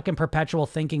stuck in perpetual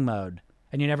thinking mode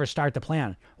and you never start the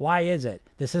plan. Why is it?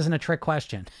 This isn't a trick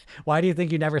question. Why do you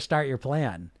think you never start your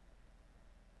plan?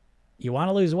 You want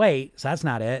to lose weight, so that's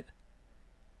not it.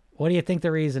 What do you think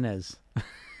the reason is?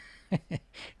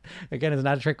 Again, it's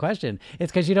not a trick question.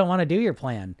 It's because you don't want to do your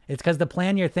plan. It's because the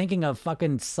plan you're thinking of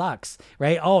fucking sucks,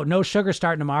 right? Oh, no sugar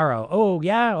starting tomorrow. Oh,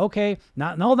 yeah, okay.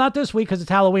 Not this week because it's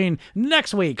Halloween.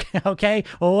 Next week, okay?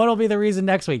 Well, what'll be the reason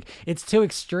next week? It's too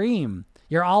extreme.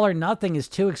 Your all or nothing is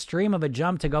too extreme of a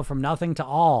jump to go from nothing to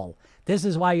all. This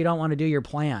is why you don't want to do your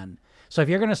plan. So if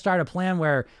you're going to start a plan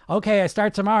where, okay, I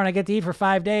start tomorrow and I get to eat for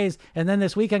 5 days, and then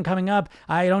this weekend coming up,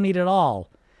 I don't eat at all.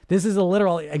 This is a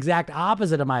literal exact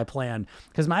opposite of my plan,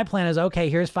 because my plan is, okay,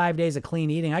 here's 5 days of clean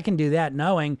eating. I can do that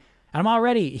knowing I'm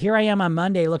already, here I am on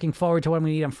Monday looking forward to what I'm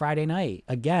going to eat on Friday night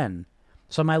again.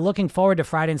 So my looking forward to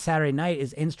Friday and Saturday night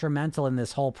is instrumental in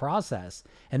this whole process.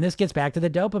 And this gets back to the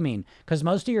dopamine, because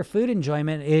most of your food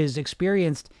enjoyment is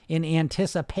experienced in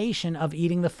anticipation of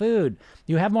eating the food.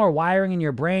 You have more wiring in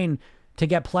your brain to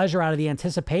get pleasure out of the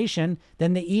anticipation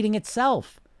than the eating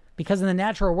itself. Because in the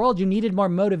natural world, you needed more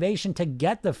motivation to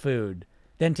get the food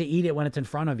than to eat it when it's in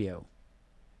front of you.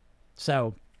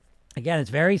 So again,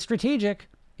 it's very strategic,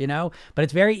 you know, but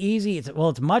it's very easy. It's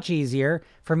much easier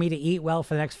for me to eat well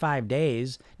for the next 5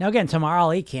 days. Now, again, tomorrow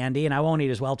I'll eat candy and I won't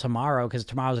eat as well tomorrow because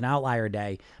tomorrow's an outlier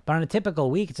day. But on a typical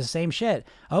week, it's the same shit.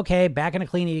 Okay, back in a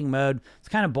clean eating mode. It's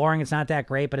kind of boring. It's not that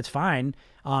great, but it's fine.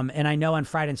 And I know on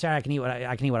Friday and Saturday I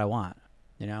can eat what I want.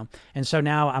 You know, and so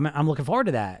now I'm looking forward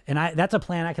to that, and that's a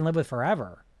plan I can live with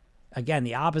forever. Again,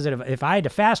 the opposite of if I had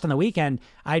to fast on the weekend,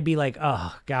 I'd be like,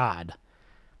 oh God,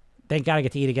 thank God I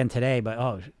get to eat again today. But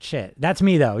oh shit, that's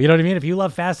me though. You know what I mean? If you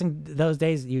love fasting those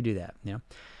days, you do that. You know.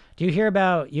 Do you hear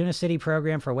about Unicity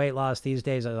program for weight loss these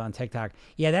days on TikTok?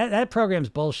 Yeah, that program's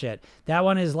bullshit. That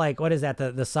one is like, what is that?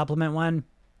 The supplement one.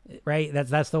 Right?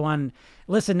 That's the one.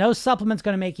 Listen, no supplement's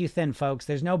going to make you thin, folks.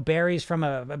 There's no berries from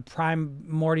a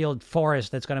primordial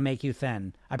forest that's going to make you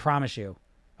thin. I promise you.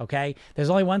 Okay? There's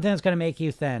only one thing that's going to make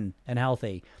you thin and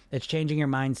healthy. It's changing your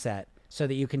mindset so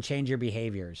that you can change your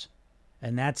behaviors.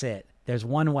 And that's it. There's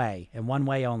one way and one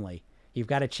way only. You've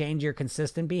got to change your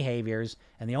consistent behaviors.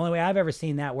 And the only way I've ever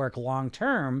seen that work long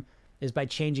term is by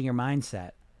changing your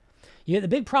mindset. The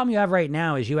big problem you have right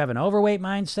now is you have an overweight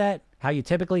mindset, how you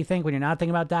typically think when you're not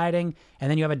thinking about dieting, and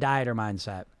then you have a dieter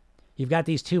mindset. You've got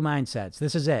these two mindsets.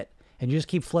 This is it. And you just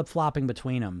keep flip-flopping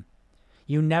between them.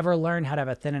 You never learn how to have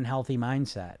a thin and healthy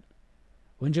mindset.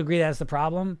 Wouldn't you agree that's the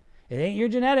problem? It ain't your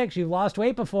genetics. You've lost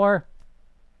weight before,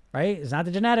 right? It's not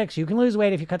the genetics. You can lose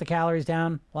weight if you cut the calories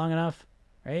down long enough.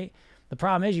 right? The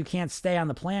problem is you can't stay on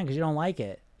the plan because you don't like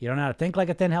it. You don't know how to think like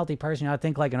a thin, healthy person. You know how to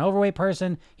think like an overweight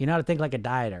person. You know how to think like a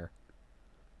dieter.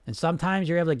 And sometimes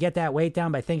you're able to get that weight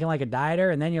down by thinking like a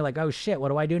dieter, and then you're like, oh shit, what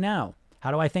do I do now?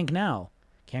 How do I think now?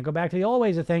 Can't go back to the old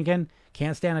ways of thinking.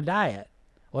 Can't stay on a diet.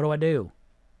 What do I do?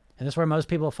 And this is where most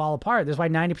people fall apart. This is why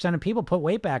 90% of people put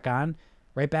weight back on,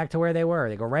 right back to where they were.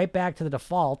 They go right back to the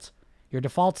default. Your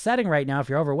default setting right now, if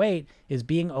you're overweight, is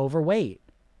being overweight.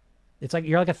 It's like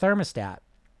you're like a thermostat.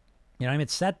 You know what I mean?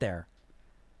 It's set there.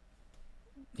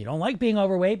 You don't like being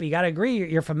overweight, but you got to agree.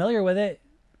 You're familiar with it.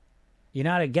 You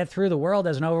know how to get through the world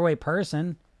as an overweight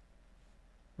person,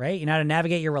 right? You know how to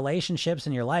navigate your relationships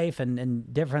and your life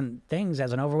and different things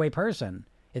as an overweight person.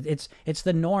 It's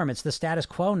the norm. It's the status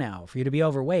quo now for you to be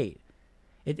overweight.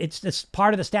 It's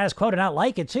part of the status quo to not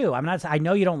like it too. I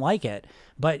know you don't like it,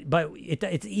 but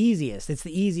it's easiest. It's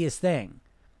the easiest thing,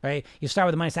 right? You start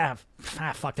with the mindset,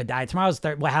 fuck the diet. Tomorrow's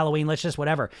Halloween. Let's just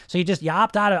whatever. So you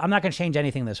opt out of. I'm not going to change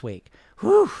anything this week.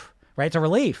 Whew, right? It's a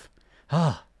relief.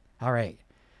 Oh, all right.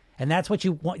 And that's what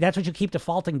you want. That's what you keep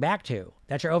defaulting back to.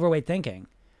 That's your overweight thinking.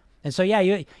 And so,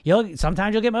 yeah,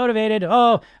 sometimes you'll get motivated.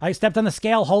 Oh, I stepped on the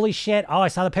scale. Holy shit. Oh, I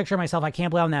saw the picture of myself. I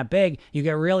can't believe I'm that big. You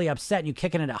get really upset and you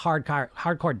kick it into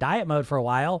hardcore diet mode for a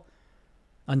while.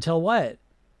 Until what?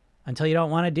 Until you don't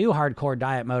want to do hardcore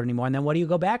diet mode anymore. And then what do you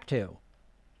go back to?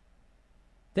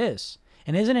 This.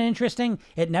 And isn't it interesting?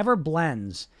 It never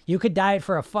blends. You could diet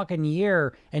for a fucking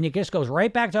year and it just goes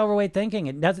right back to overweight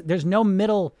thinking. There's no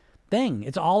middle thing.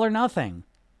 It's all or nothing.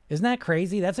 Isn't that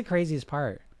crazy? That's the craziest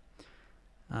part.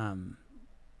 I've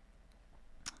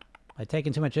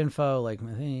taken too much info, like how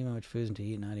much food to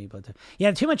eat, not eat, but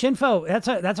yeah, too much info.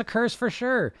 That's a curse for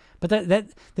sure. But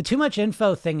the too much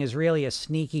info thing is really a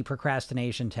sneaky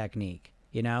procrastination technique.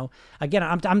 You know, again,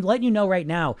 I'm letting you know right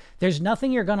now, there's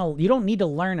nothing you don't need to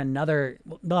learn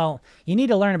you need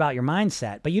to learn about your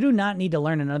mindset, but you do not need to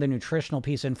learn another nutritional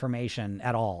piece of information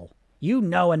at all. You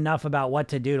know enough about what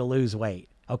to do to lose weight.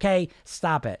 Okay,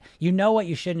 stop it. You know what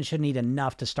you should and shouldn't eat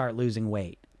enough to start losing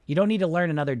weight. You don't need to learn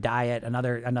another diet,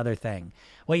 another thing.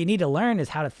 What you need to learn is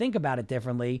how to think about it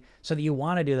differently so that you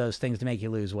want to do those things to make you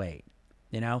lose weight,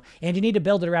 you know? And you need to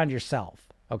build it around yourself,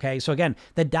 okay? So again,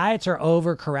 the diets are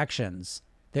overcorrections.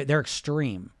 They're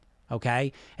extreme,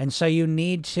 okay? And so you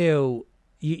need to,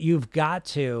 you've got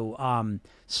to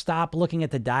stop looking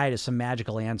at the diet as some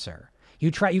magical answer.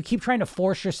 You keep trying to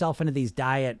force yourself into these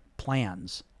diet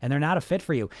plans, and they're not a fit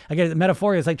for you. Again, the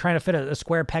metaphor is like trying to fit a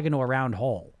square peg into a round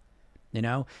hole. You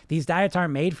know, these diets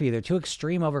aren't made for you. They're too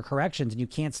extreme overcorrections, and you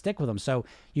can't stick with them. So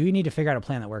you need to figure out a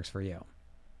plan that works for you.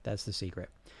 That's the secret.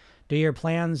 Do your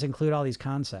plans include all these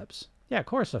concepts? Yeah, of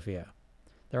course, Sophia.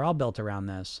 They're all built around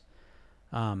this.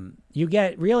 You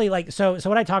get really so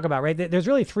what I talk about, right? There's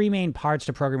really three main parts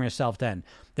to program yourself then.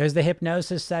 There's the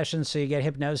hypnosis sessions. So you get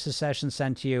hypnosis sessions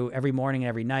sent to you every morning and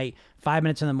every night, 5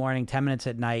 minutes in the morning, 10 minutes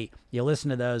at night. You listen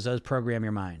to those program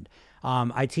your mind.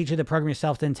 I teach you the program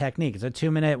yourself then technique. It's a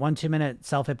 2 minute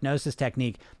self-hypnosis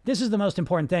technique. This is the most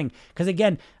important thing. Because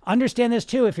again, understand this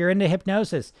too. If you're into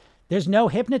hypnosis, there's no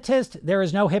hypnotist. There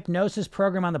is no hypnosis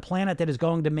program on the planet that is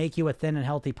going to make you a thin and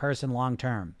healthy person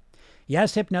long-term.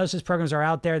 Yes, hypnosis programs are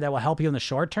out there that will help you in the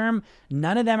short term.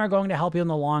 None of them are going to help you in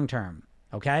the long term.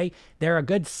 Okay? They're a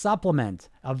good supplement,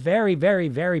 a very, very,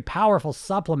 very powerful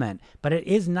supplement, but it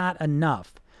is not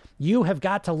enough. You have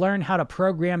got to learn how to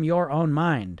program your own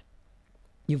mind.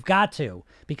 You've got to,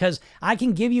 because I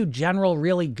can give you general,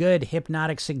 really good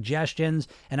hypnotic suggestions.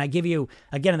 And I give you,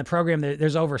 again, in the program,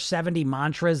 there's over 70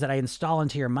 mantras that I install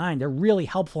into your mind. They're really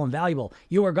helpful and valuable.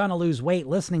 You are going to lose weight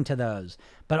listening to those.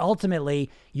 But ultimately,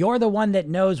 you're the one that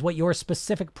knows what your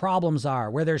specific problems are,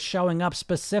 where they're showing up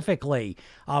specifically,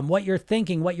 what you're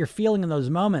thinking, what you're feeling in those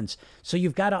moments. So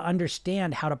you've got to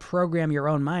understand how to program your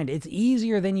own mind. It's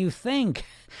easier than you think,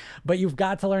 but you've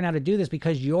got to learn how to do this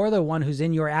because you're the one who's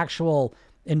in your actual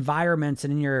environments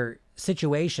and in your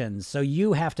situations. So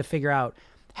you have to figure out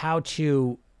how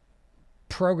to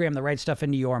program the right stuff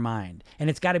into your mind. And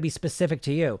it's got to be specific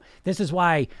to you. This is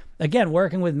why, again,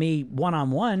 working with me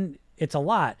one-on-one, it's a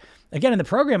lot. Again, in the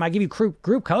program, I give you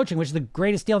group coaching, which is the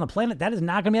greatest deal on the planet. That is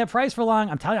not going to be that price for long.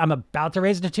 I'm telling you, I'm about to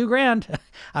raise it to $2,000.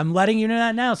 I'm letting you know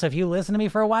that now. So if you listen to me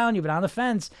for a while and you've been on the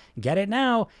fence, get it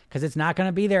now because it's not going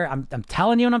to be there. I'm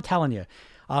telling you and I'm telling you.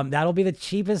 That'll be the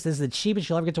cheapest. This is the cheapest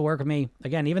you'll ever get to work with me.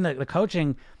 Again, even the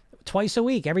coaching twice a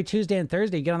week, every Tuesday and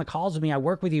Thursday, you get on the calls with me. I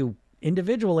work with you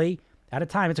individually at a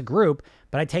time. It's a group,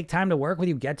 but I take time to work with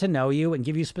you, get to know you, and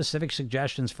give you specific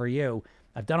suggestions for you.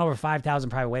 I've done over 5,000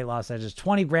 private weight loss sessions,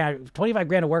 25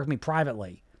 grand to work with me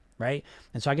privately, right?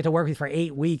 And so I get to work with you for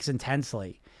 8 weeks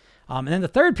intensely. And then the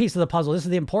third piece of the puzzle, this is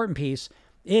the important piece,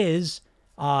 is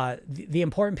The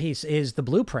important piece is the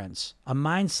blueprints, a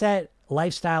mindset,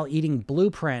 lifestyle, eating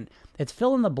blueprint. It's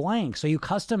fill in the blank. So you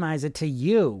customize it to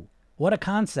you. What a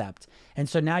concept. And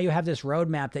so now you have this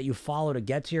roadmap that you follow to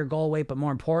get to your goal weight, but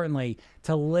more importantly,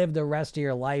 to live the rest of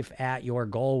your life at your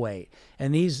goal weight.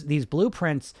 And these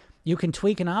blueprints, you can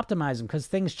tweak and optimize them because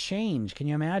things change. Can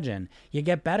you imagine? You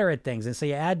get better at things. And so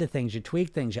you add to things, you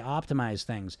tweak things, you optimize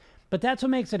things. But that's what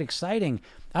makes it exciting.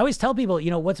 I always tell people,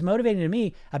 what's motivating to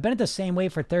me, I've been at the same way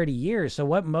for 30 years. So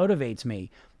what motivates me?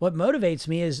 What motivates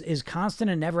me is constant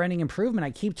and never-ending improvement.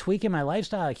 I keep tweaking my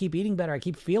lifestyle. I keep eating better. I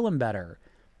keep feeling better.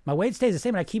 My weight stays the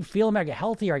same, but I keep feeling better. I get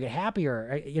healthier. I get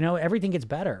happier. Everything gets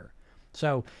better.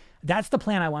 So that's the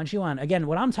plan I want you on. Again,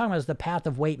 what I'm talking about is the path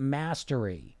of weight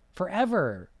mastery.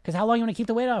 Forever. Because how long you want to keep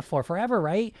the weight off for? Forever,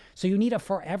 right? So you need a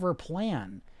forever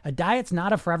plan. A diet's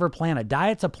not a forever plan. A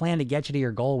diet's a plan to get you to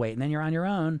your goal weight, and then you're on your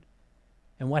own.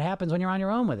 And what happens when you're on your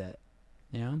own with it?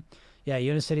 Yeah,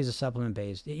 Unicity is a supplement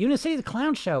based. Unicity is a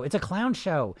clown show. It's a clown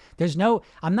show.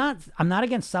 I'm not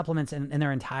against supplements in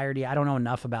their entirety. I don't know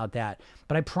enough about that.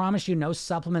 But I promise you, no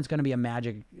supplement's going to be a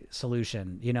magic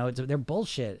solution. They're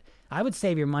bullshit. I would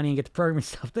save your money and get the programming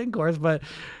stuff, of course, but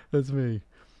that's me.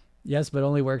 Yes, but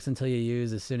only works until you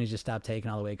use. As soon as you stop taking,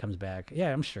 all the weight comes back.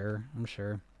 Yeah, I'm sure.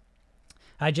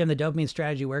 Hi, Jim. The dopamine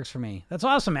strategy works for me. That's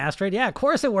awesome, Astrid. Yeah, of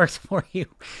course it works for you.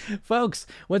 Folks,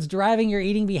 what's driving your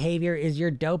eating behavior is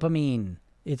your dopamine.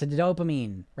 It's a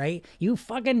dopamine, right? You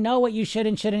fucking know what you should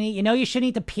and shouldn't eat. You shouldn't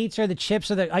eat the pizza or the chips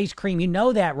or the ice cream. You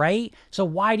know that, right? So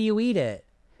why do you eat it?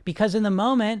 Because in the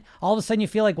moment, all of a sudden you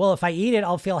feel like, well, if I eat it,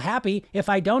 I'll feel happy. If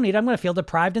I don't eat, I'm going to feel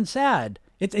deprived and sad.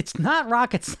 It's not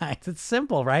rocket science. It's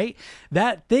simple, right?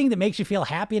 That thing that makes you feel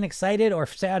happy and excited or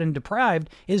sad and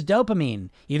deprived is dopamine.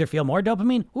 You either feel more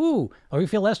dopamine, or you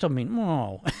feel less dopamine.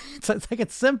 Oh,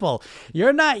 it's simple.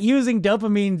 You're not using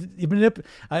dopamine.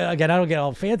 Again, I don't get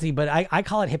all fancy, but I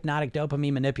call it hypnotic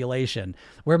dopamine manipulation.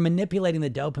 We're manipulating the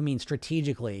dopamine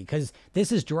strategically because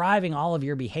this is driving all of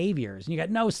your behaviors and you got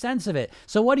no sense of it.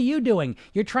 So what are you doing?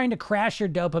 You're trying to crash your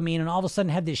dopamine and all of a sudden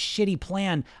have this shitty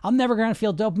plan. I'm never going to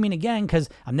feel dopamine again because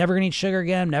I'm never going to eat sugar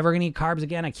again. I'm never going to eat carbs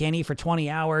again. I can't eat for 20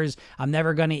 hours. I'm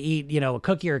never going to eat, a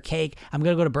cookie or a cake. I'm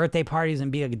going to go to birthday parties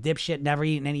and be a dipshit, never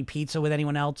eating any pizza with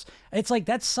anyone else. It's like,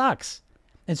 that sucks.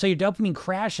 And so your dopamine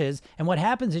crashes. And what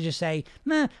happens is you say,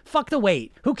 fuck the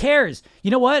weight. Who cares?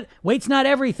 You know what? Weight's not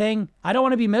everything. I don't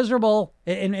want to be miserable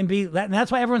and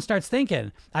that's why everyone starts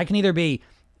thinking I can either be,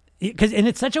 and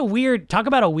it's such a weird, talk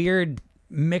about a weird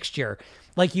mixture.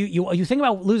 Like you think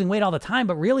about losing weight all the time,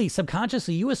 but really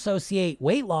subconsciously you associate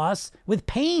weight loss with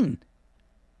pain.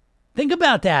 Think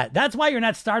about that. That's why you're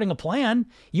not starting a plan.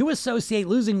 You associate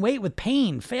losing weight with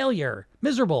pain, failure,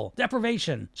 miserable,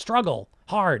 deprivation, struggle,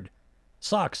 hard,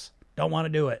 sucks, don't want to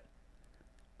do it.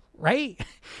 Right?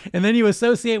 And then you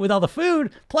associate with all the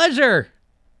food, pleasure.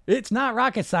 It's not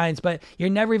rocket science, but you're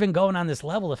never even going on this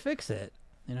level to fix it.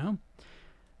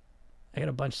 I got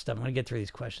a bunch of stuff. I'm going to get through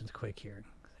these questions quick here.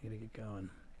 I got to get going.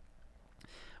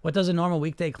 What does a normal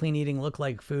weekday clean eating look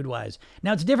like food-wise?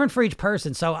 Now, it's different for each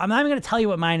person, so I'm not even going to tell you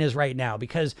what mine is right now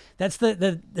because that's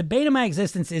the bane of my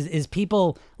existence is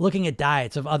people looking at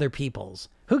diets of other people's.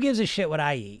 Who gives a shit what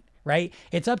I eat, right?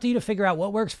 It's up to you to figure out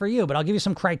what works for you, but I'll give you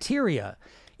some criteria.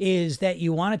 Is that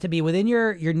you want it to be within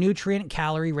your nutrient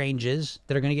calorie ranges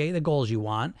that are going to get you the goals you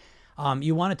want.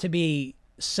 You want it to be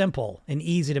simple and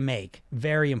easy to make,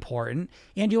 very important.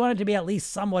 And you want it to be at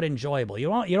least somewhat enjoyable. You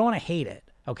don't want to hate it.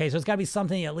 Okay. So it's got to be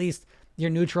something at least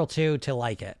you're neutral to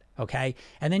like it. Okay.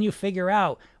 And then you figure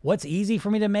out what's easy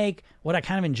for me to make, what I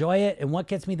kind of enjoy it, and what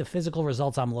gets me the physical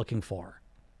results I'm looking for.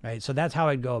 Right. So that's how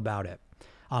I'd go about it.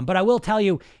 But I will tell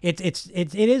you, it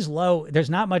is low. There's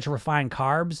not much refined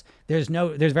carbs. There's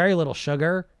very little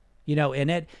sugar, in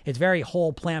it. It's very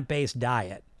whole plant-based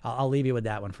diet. I'll leave you with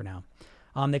that one for now.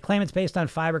 They claim it's based on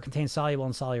fiber, contains soluble and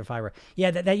insoluble fiber.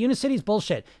 Yeah, that Unicity's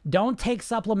bullshit. Don't take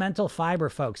supplemental fiber,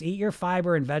 folks. Eat your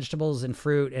fiber and vegetables and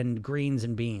fruit and greens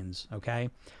and beans, okay?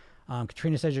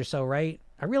 Katrina says you're so right.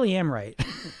 I really am right.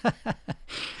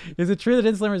 Is it true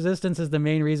that insulin resistance is the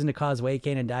main reason to cause weight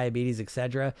gain and diabetes,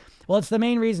 etc.? Well, it's the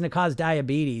main reason to cause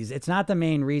diabetes. It's not the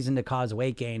main reason to cause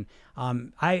weight gain.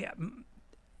 You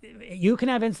can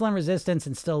have insulin resistance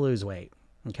and still lose weight.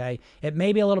 Okay. It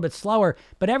may be a little bit slower,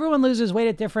 but everyone loses weight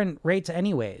at different rates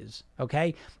anyways.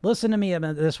 Okay. Listen to me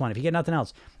about this one. If you get nothing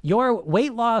else, your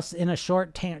weight loss in a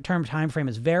short term time frame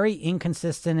is very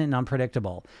inconsistent and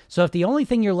unpredictable. So if the only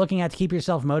thing you're looking at to keep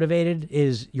yourself motivated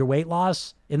is your weight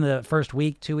loss in the first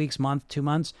week, 2 weeks, month, 2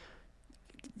 months,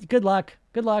 good luck,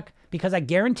 because I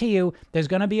guarantee you there's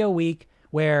going to be a week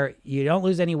where you don't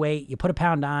lose any weight. You put a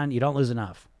pound on, you don't lose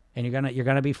enough. and you're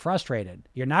gonna be frustrated.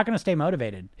 You're not gonna stay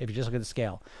motivated if you just look at the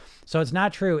scale. So it's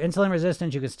not true. Insulin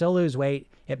resistance, you can still lose weight.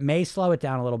 It may slow it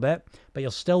down a little bit, but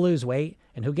you'll still lose weight.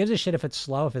 And who gives a shit if it's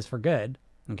slow, if it's for good,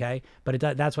 okay? But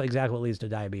that's exactly what leads to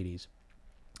diabetes.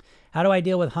 How do I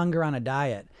deal with hunger on a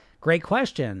diet? Great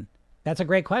question. That's a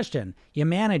great question. You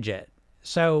manage it.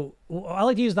 So I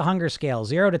like to use the hunger scale,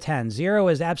 0 to 10. 0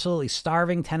 is absolutely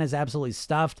starving. 10 is absolutely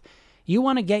stuffed. You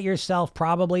want to get yourself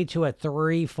probably to a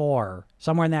 3, 4,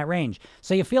 somewhere in that range.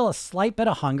 So you feel a slight bit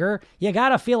of hunger. You got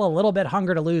to feel a little bit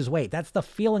hunger to lose weight. That's the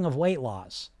feeling of weight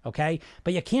loss, okay?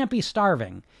 But you can't be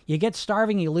starving. You get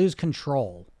starving, you lose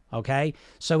control, okay?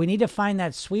 So we need to find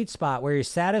that sweet spot where you're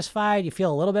satisfied, you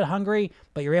feel a little bit hungry,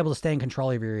 but you're able to stay in control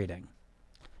of your eating.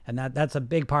 And that's a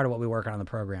big part of what we work on in the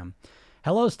program.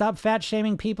 Hello, stop fat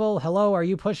shaming people. Hello, are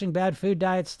you pushing bad food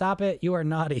diets? Stop it. You are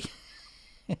naughty.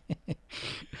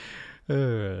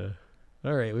 All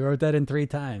right, we wrote that in 3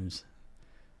 times.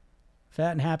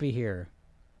 Fat and happy here.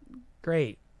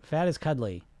 Great. Fat is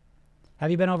cuddly. Have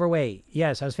you been overweight?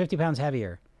 Yes, I was 50 pounds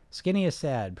heavier. Skinny is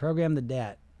sad. Program the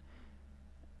debt.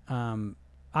 I'm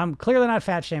clearly not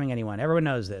fat shaming anyone. Everyone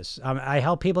knows this. I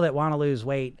help people that want to lose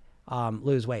weight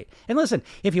lose weight. And listen,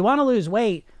 if you want to lose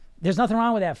weight, there's nothing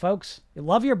wrong with that, folks.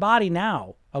 Love your body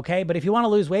now, okay? But if you want to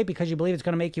lose weight because you believe it's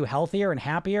going to make you healthier and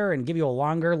happier and give you a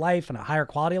longer life and a higher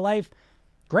quality of life,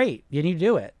 great. You need to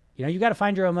do it. You know, you got to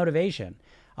find your own motivation.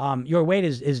 Your weight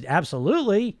is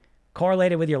absolutely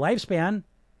correlated with your lifespan.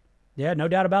 Yeah, no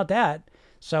doubt about that.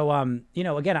 So, you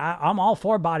know, again, I'm all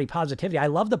for body positivity. I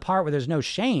love the part where there's no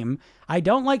shame. I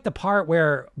don't like the part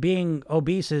where being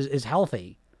obese is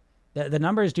healthy. The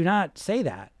numbers do not say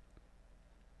that.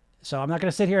 So I'm not going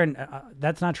to sit here and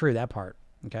that's not true, that part.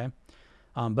 Okay.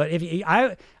 But if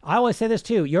I always say this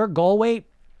too, your goal weight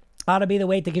ought to be the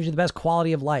weight that gives you the best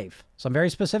quality of life. So I'm very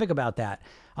specific about that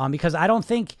because I don't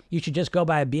think you should just go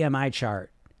by a BMI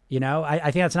chart. You know,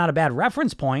 I think that's not a bad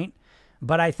reference point,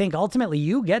 but I think ultimately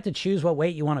you get to choose what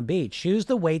weight you want to be. Choose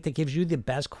the weight that gives you the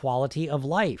best quality of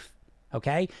life.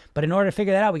 Okay. But in order to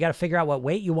figure that out, we got to figure out what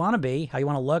weight you want to be, how you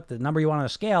want to look, the number you want on the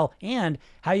scale, and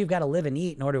how you've got to live and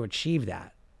eat in order to achieve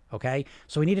that. Okay.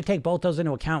 So we need to take both those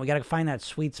into account. We got to find that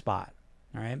sweet spot.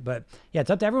 All right. But yeah, it's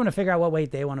up to everyone to figure out what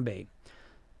weight they want to be.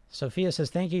 Sophia says,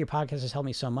 thank you. Your podcast has helped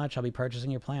me so much. I'll be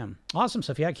purchasing your plan. Awesome,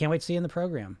 Sophia. I can't wait to see you in the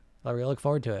program. I really look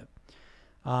forward to it.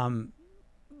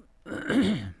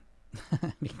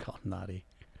 Being called naughty.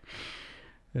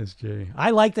 SJ.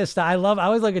 I like this stuff. I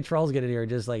always look at trolls get in here and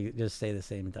just say the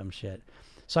same dumb shit.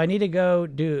 So I need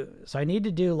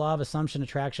to do law of assumption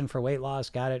attraction for weight loss.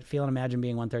 Got it. Feel and imagine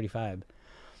being 135.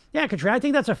 Yeah, Katrina, I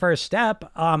think that's a first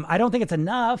step. I don't think it's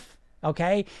enough.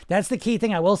 Okay. That's the key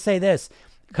thing. I will say this,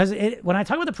 because when I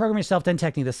talk about the program yourself then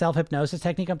technique, the self-hypnosis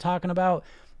technique I'm talking about,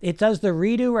 it does the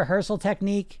redo rehearsal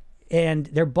technique, and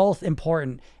they're both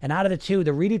important. And out of the two,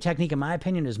 the redo technique, in my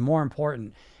opinion, is more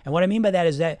important. And what I mean by that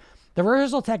is that the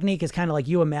rehearsal technique is kind of like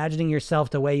you imagining yourself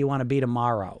the way you want to be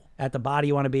tomorrow, at the body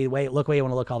you want to be, the way you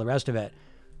want to look, all the rest of it.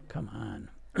 Come on.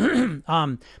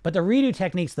 But the redo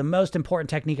technique's the most important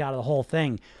technique out of the whole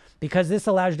thing, because this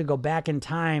allows you to go back in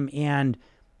time and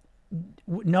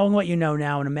knowing what you know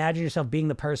now and imagine yourself being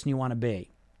the person you want to be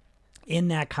in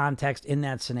that context, in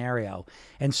that scenario.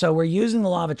 And so we're using the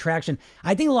law of attraction.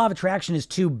 I think the law of attraction is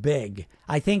too big.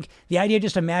 I think the idea of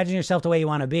just imagining yourself the way you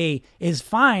want to be is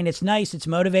fine. It's nice. It's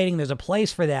motivating. There's a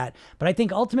place for that. But I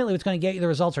think ultimately what's going to get you the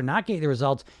results or not get you the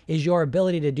results is your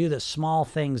ability to do the small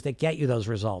things that get you those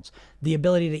results. The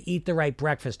ability to eat the right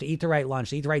breakfast, to eat the right lunch,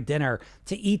 to eat the right dinner,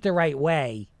 to eat the right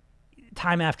way,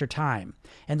 time after time.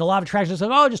 And the law of attraction is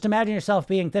like, oh, just imagine yourself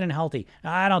being thin and healthy.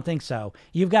 I don't think so.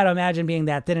 You've got to imagine being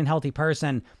that thin and healthy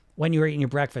person when you're eating your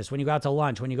breakfast, when you go out to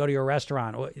lunch, when you go to your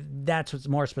restaurant. That's what's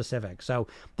more specific. So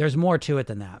there's more to it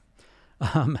than that.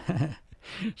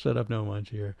 Shut up, no munch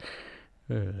here.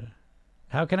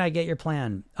 How can I get your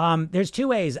plan? There's 2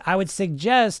 ways. I would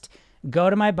suggest go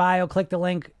to my bio, click the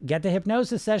link, get the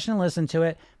hypnosis session, listen to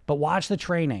it, but watch the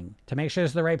training to make sure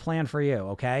it's the right plan for you,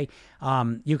 okay?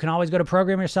 You can always go to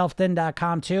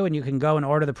programyourselfthin.com too, and you can go and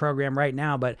order the program right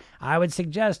now, but I would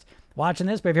suggest watching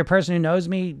this. But if you're a person who knows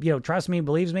me, trusts me,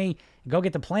 believes me, go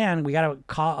get the plan. We got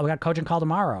a coaching call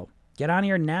tomorrow. Get on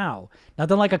here now.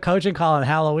 Nothing like a coaching call on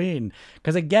Halloween.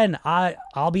 Because again,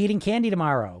 I'll be eating candy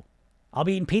tomorrow. I'll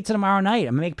be eating pizza tomorrow night.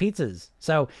 I'm going to make pizzas.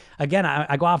 So again,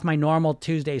 I go off my normal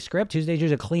Tuesday script. Tuesday's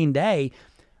usually a clean day,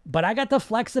 but I got the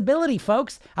flexibility,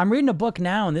 it's I'm reading a book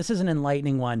now, and this is an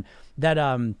enlightening one that,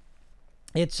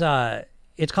 it's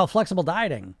it's called flexible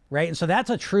dieting, right? And so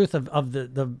that's a truth of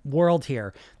the world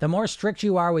here. The more strict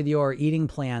you are with your eating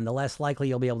plan, the less likely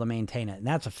you'll be able to maintain it. And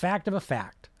that's a fact of a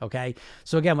fact, okay?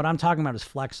 So again, what I'm talking about is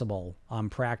flexible,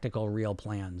 practical, real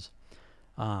plans.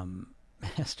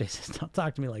 SJ says, don't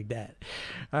talk to me like that.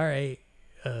 All right.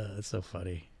 That's so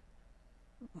funny.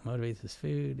 Motivates his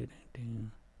food.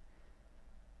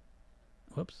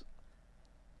 Whoops.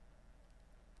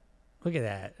 Look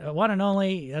at that. One and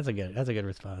only. That's a good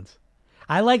response.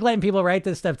 I like letting people write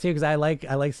this stuff too, because I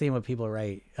like seeing what people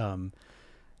write.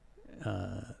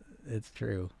 It's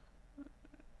true.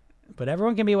 But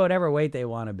everyone can be whatever weight they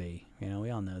want to be. You know, we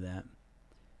all know that.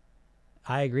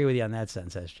 I agree with you on that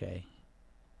sense, SJ.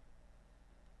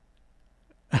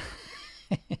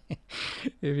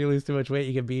 If you lose too much weight,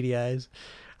 you get beady eyes.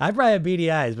 I probably have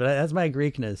beady eyes, but that's my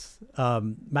Greekness.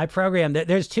 My program,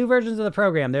 there's two versions of the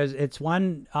program. It's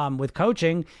one with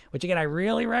coaching, which again, I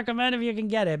really recommend if you can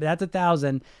get it, but that's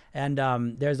 $1,000.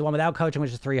 And there's the one without coaching,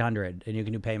 which is $300, and you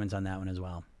can do payments on that one as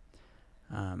well.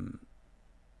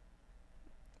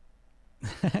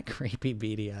 Creepy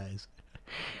beady eyes.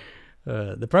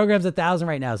 The program's $1,000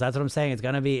 right now, so that's what I'm saying.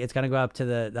 It's gonna go up to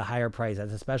the higher price.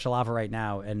 That's a special offer right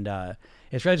now, and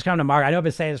it's really just coming to market. I know I've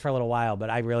been saying this for a little while, but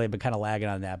I really have been kind of lagging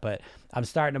on that. But I'm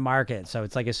starting to market, so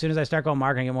it's like as soon as I start going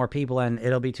marketing, get more people in,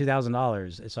 it'll be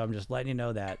 $2,000. So I'm just letting you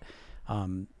know that.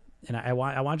 And I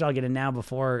want y'all to get in now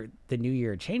before the new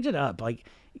year. Change it up, like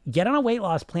get on a weight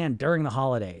loss plan during the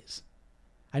holidays.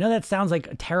 I know that sounds like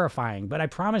terrifying, but I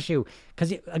promise you,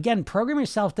 because again, program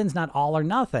yourself thin's not all or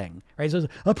nothing, right? So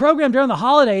a program during the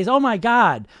holidays, oh my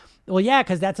God. Well, yeah,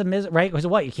 because that's right? Because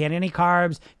what? You can't eat any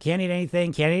carbs, can't eat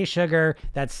anything, can't eat sugar.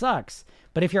 That sucks.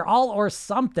 But if you're all or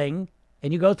something,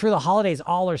 and you go through the holidays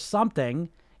all or something,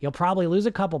 you'll probably lose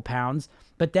a couple pounds,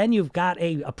 but then you've got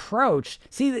a approach.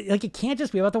 See, like it can't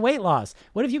just be about the weight loss.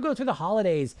 What if you go through the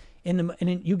holidays and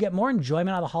you get more enjoyment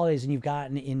out of the holidays than you've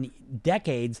gotten in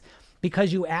decades,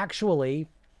 because you actually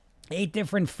ate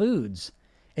different foods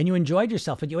and you enjoyed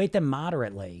yourself, but you ate them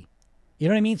moderately. You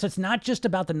know what I mean? So it's not just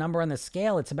about the number on the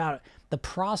scale. It's about the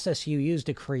process you use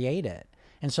to create it.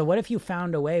 And so what if you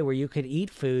found a way where you could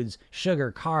eat foods,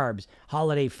 sugar, carbs,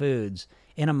 holiday foods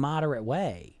in a moderate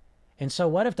way? And so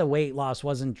what if the weight loss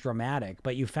wasn't dramatic,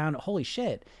 but you found, holy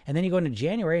shit, and then you go into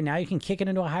January and now you can kick it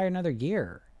into a higher another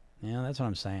gear. You know, that's what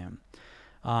I'm saying.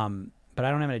 But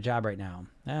I don't have a job right now.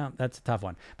 Yeah, that's a tough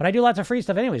one. But I do lots of free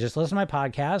stuff anyways. Just listen to my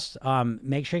podcast.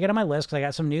 Make sure you get on my list because I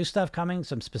got some new stuff coming,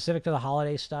 some specific to the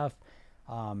holiday stuff.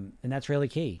 And that's really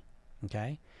key.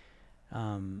 Okay.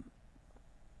 Healthy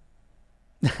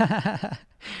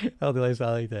lifestyle,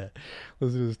 I like that.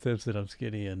 Listen to his tips that I'm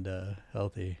skinny and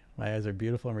healthy. My eyes are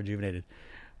beautiful and rejuvenated.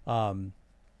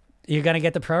 You going to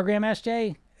get the program,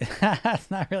 SJ?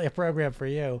 That's not really a program for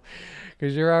you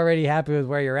because you're already happy with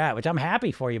where you're at, which I'm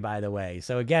happy for you, by the way.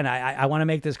 So again, I want to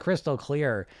make this crystal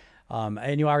clear.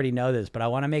 And you already know this, but I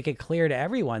want to make it clear to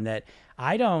everyone that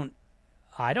I don't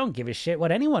give a shit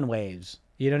what anyone weighs.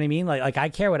 You know what I mean? Like I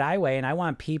care what I weigh, and I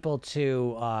want people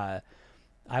to,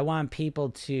 I want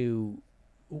them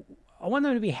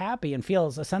to be happy and feel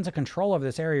a sense of control over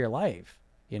this area of your life,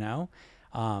 you know?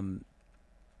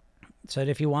 So that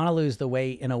if you want to lose the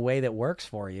weight in a way that works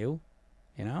for you,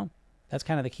 you know, that's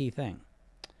kind of the key thing.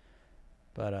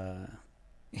 But,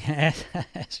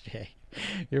 SJ,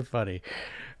 you're funny.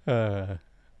 I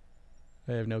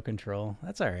have no control.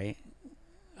 That's all right.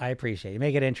 I appreciate it. You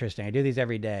make it interesting. I do these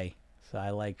every day. So I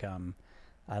like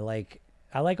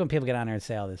when people get on there and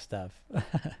say all this stuff.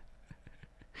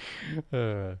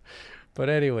 But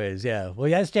anyways, yeah. Well,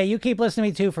 yes, Jay, you keep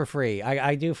listening to me too for free.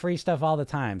 I do free stuff all the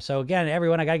time. So again,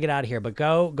 everyone, I got to get out of here, but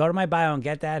go to my bio and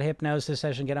get that hypnosis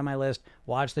session, get on my list,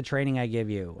 watch the training I give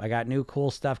you. I got new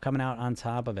cool stuff coming out on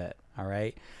top of it. All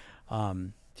right.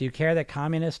 Do you care that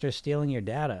communists are stealing your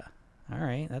data? All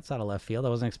right. That's out of left field. I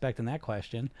wasn't expecting that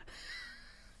question.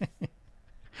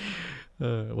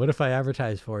 What if I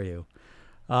advertise for you?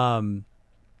 What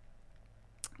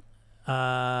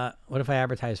if I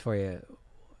advertise for you?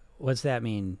 What's that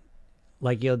mean?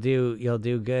 Like you'll do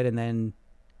good and then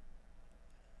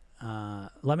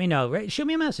let me know. Right? Shoot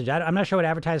me a message. I'm not sure what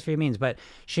advertise for you means, but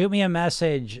shoot me a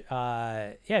message.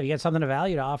 Yeah, if you get something of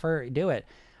value to offer, do it.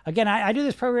 Again, I do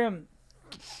this program.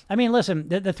 I mean, listen,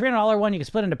 the $300 one you can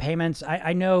split into payments.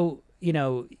 I know, you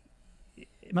know,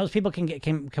 most people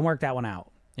can work that one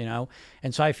out. You know,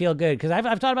 and so I feel good because I've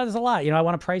thought about this a lot. You know, I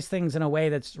want to price things in a way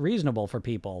that's reasonable for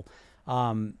people.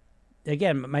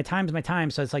 Again, my time's my time,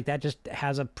 so it's like that just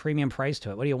has a premium price to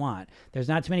it. What do you want? There's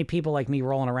not too many people like me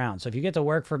rolling around. So if you get to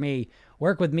work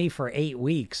with me for 8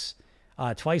 weeks,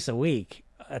 twice a week,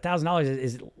 $1,000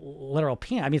 is literal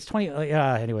peanut. I mean, it's 20.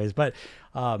 Anyways, but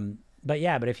But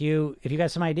if you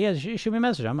got some ideas, shoot me a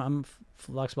message. I'm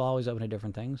flexible, always open to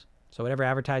different things. So whatever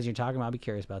advertising you're talking about, I'll be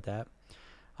curious about that.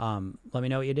 Let me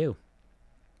know what you do.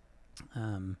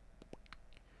 I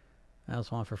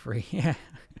also want for free. Yeah.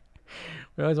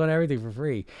 We always want everything for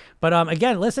free. But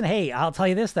again, listen, hey, I'll tell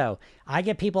you this though. I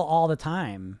get people all the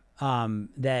time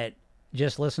that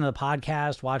just listen to the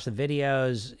podcast, watch the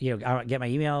videos, get my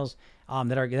emails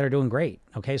that are doing great.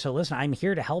 Okay, so listen, I'm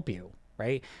here to help you.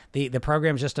 Right, the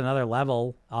program's just another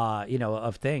level,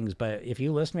 of things. But if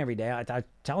you listen to me every day, I'm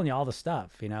telling you all the stuff.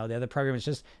 The other program is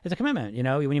it's a commitment.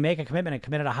 When you make a commitment and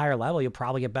commit at a higher level, you'll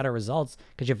probably get better results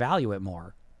because you value it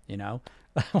more.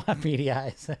 Beady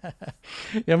eyes.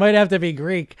 It might have to be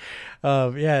Greek.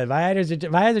 Yeah, my eyes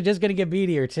are just gonna get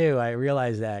beadier too. I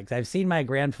realize that because I've seen my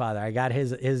grandfather. I got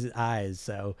his eyes,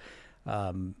 so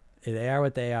they are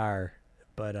what they are.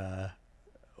 But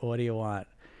what do you want?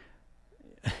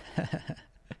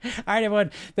 All right,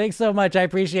 everyone. Thanks so much. I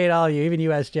appreciate all of you, even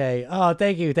USJ. Oh,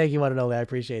 thank you. Thank you, one and only. I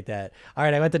appreciate that. All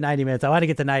right, I went to 90 minutes. I want to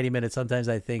get to 90 minutes. Sometimes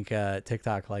I think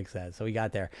TikTok likes that. So we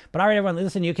got there. But all right, everyone,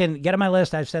 listen, you can get on my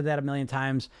list. I've said that a million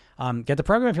times. Get the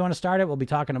program if you want to start it. We'll be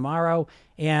talking tomorrow.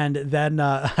 And then,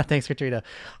 thanks, Katrina.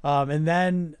 And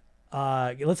then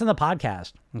listen to the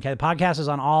podcast. Okay, the podcast is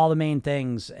on all the main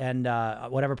things and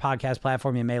whatever podcast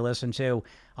platform you may listen to.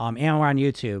 And we're on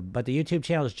YouTube. But the YouTube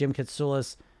channel is Jim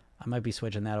Katsoulis. I might be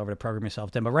switching that over to Program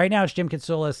Yourself Then. But right now it's Jim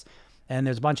Katsoulis, and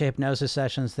there's a bunch of hypnosis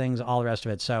sessions, things, all the rest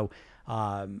of it. So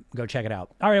go check it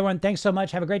out. All right, everyone. Thanks so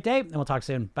much. Have a great day, and we'll talk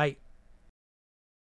soon. Bye.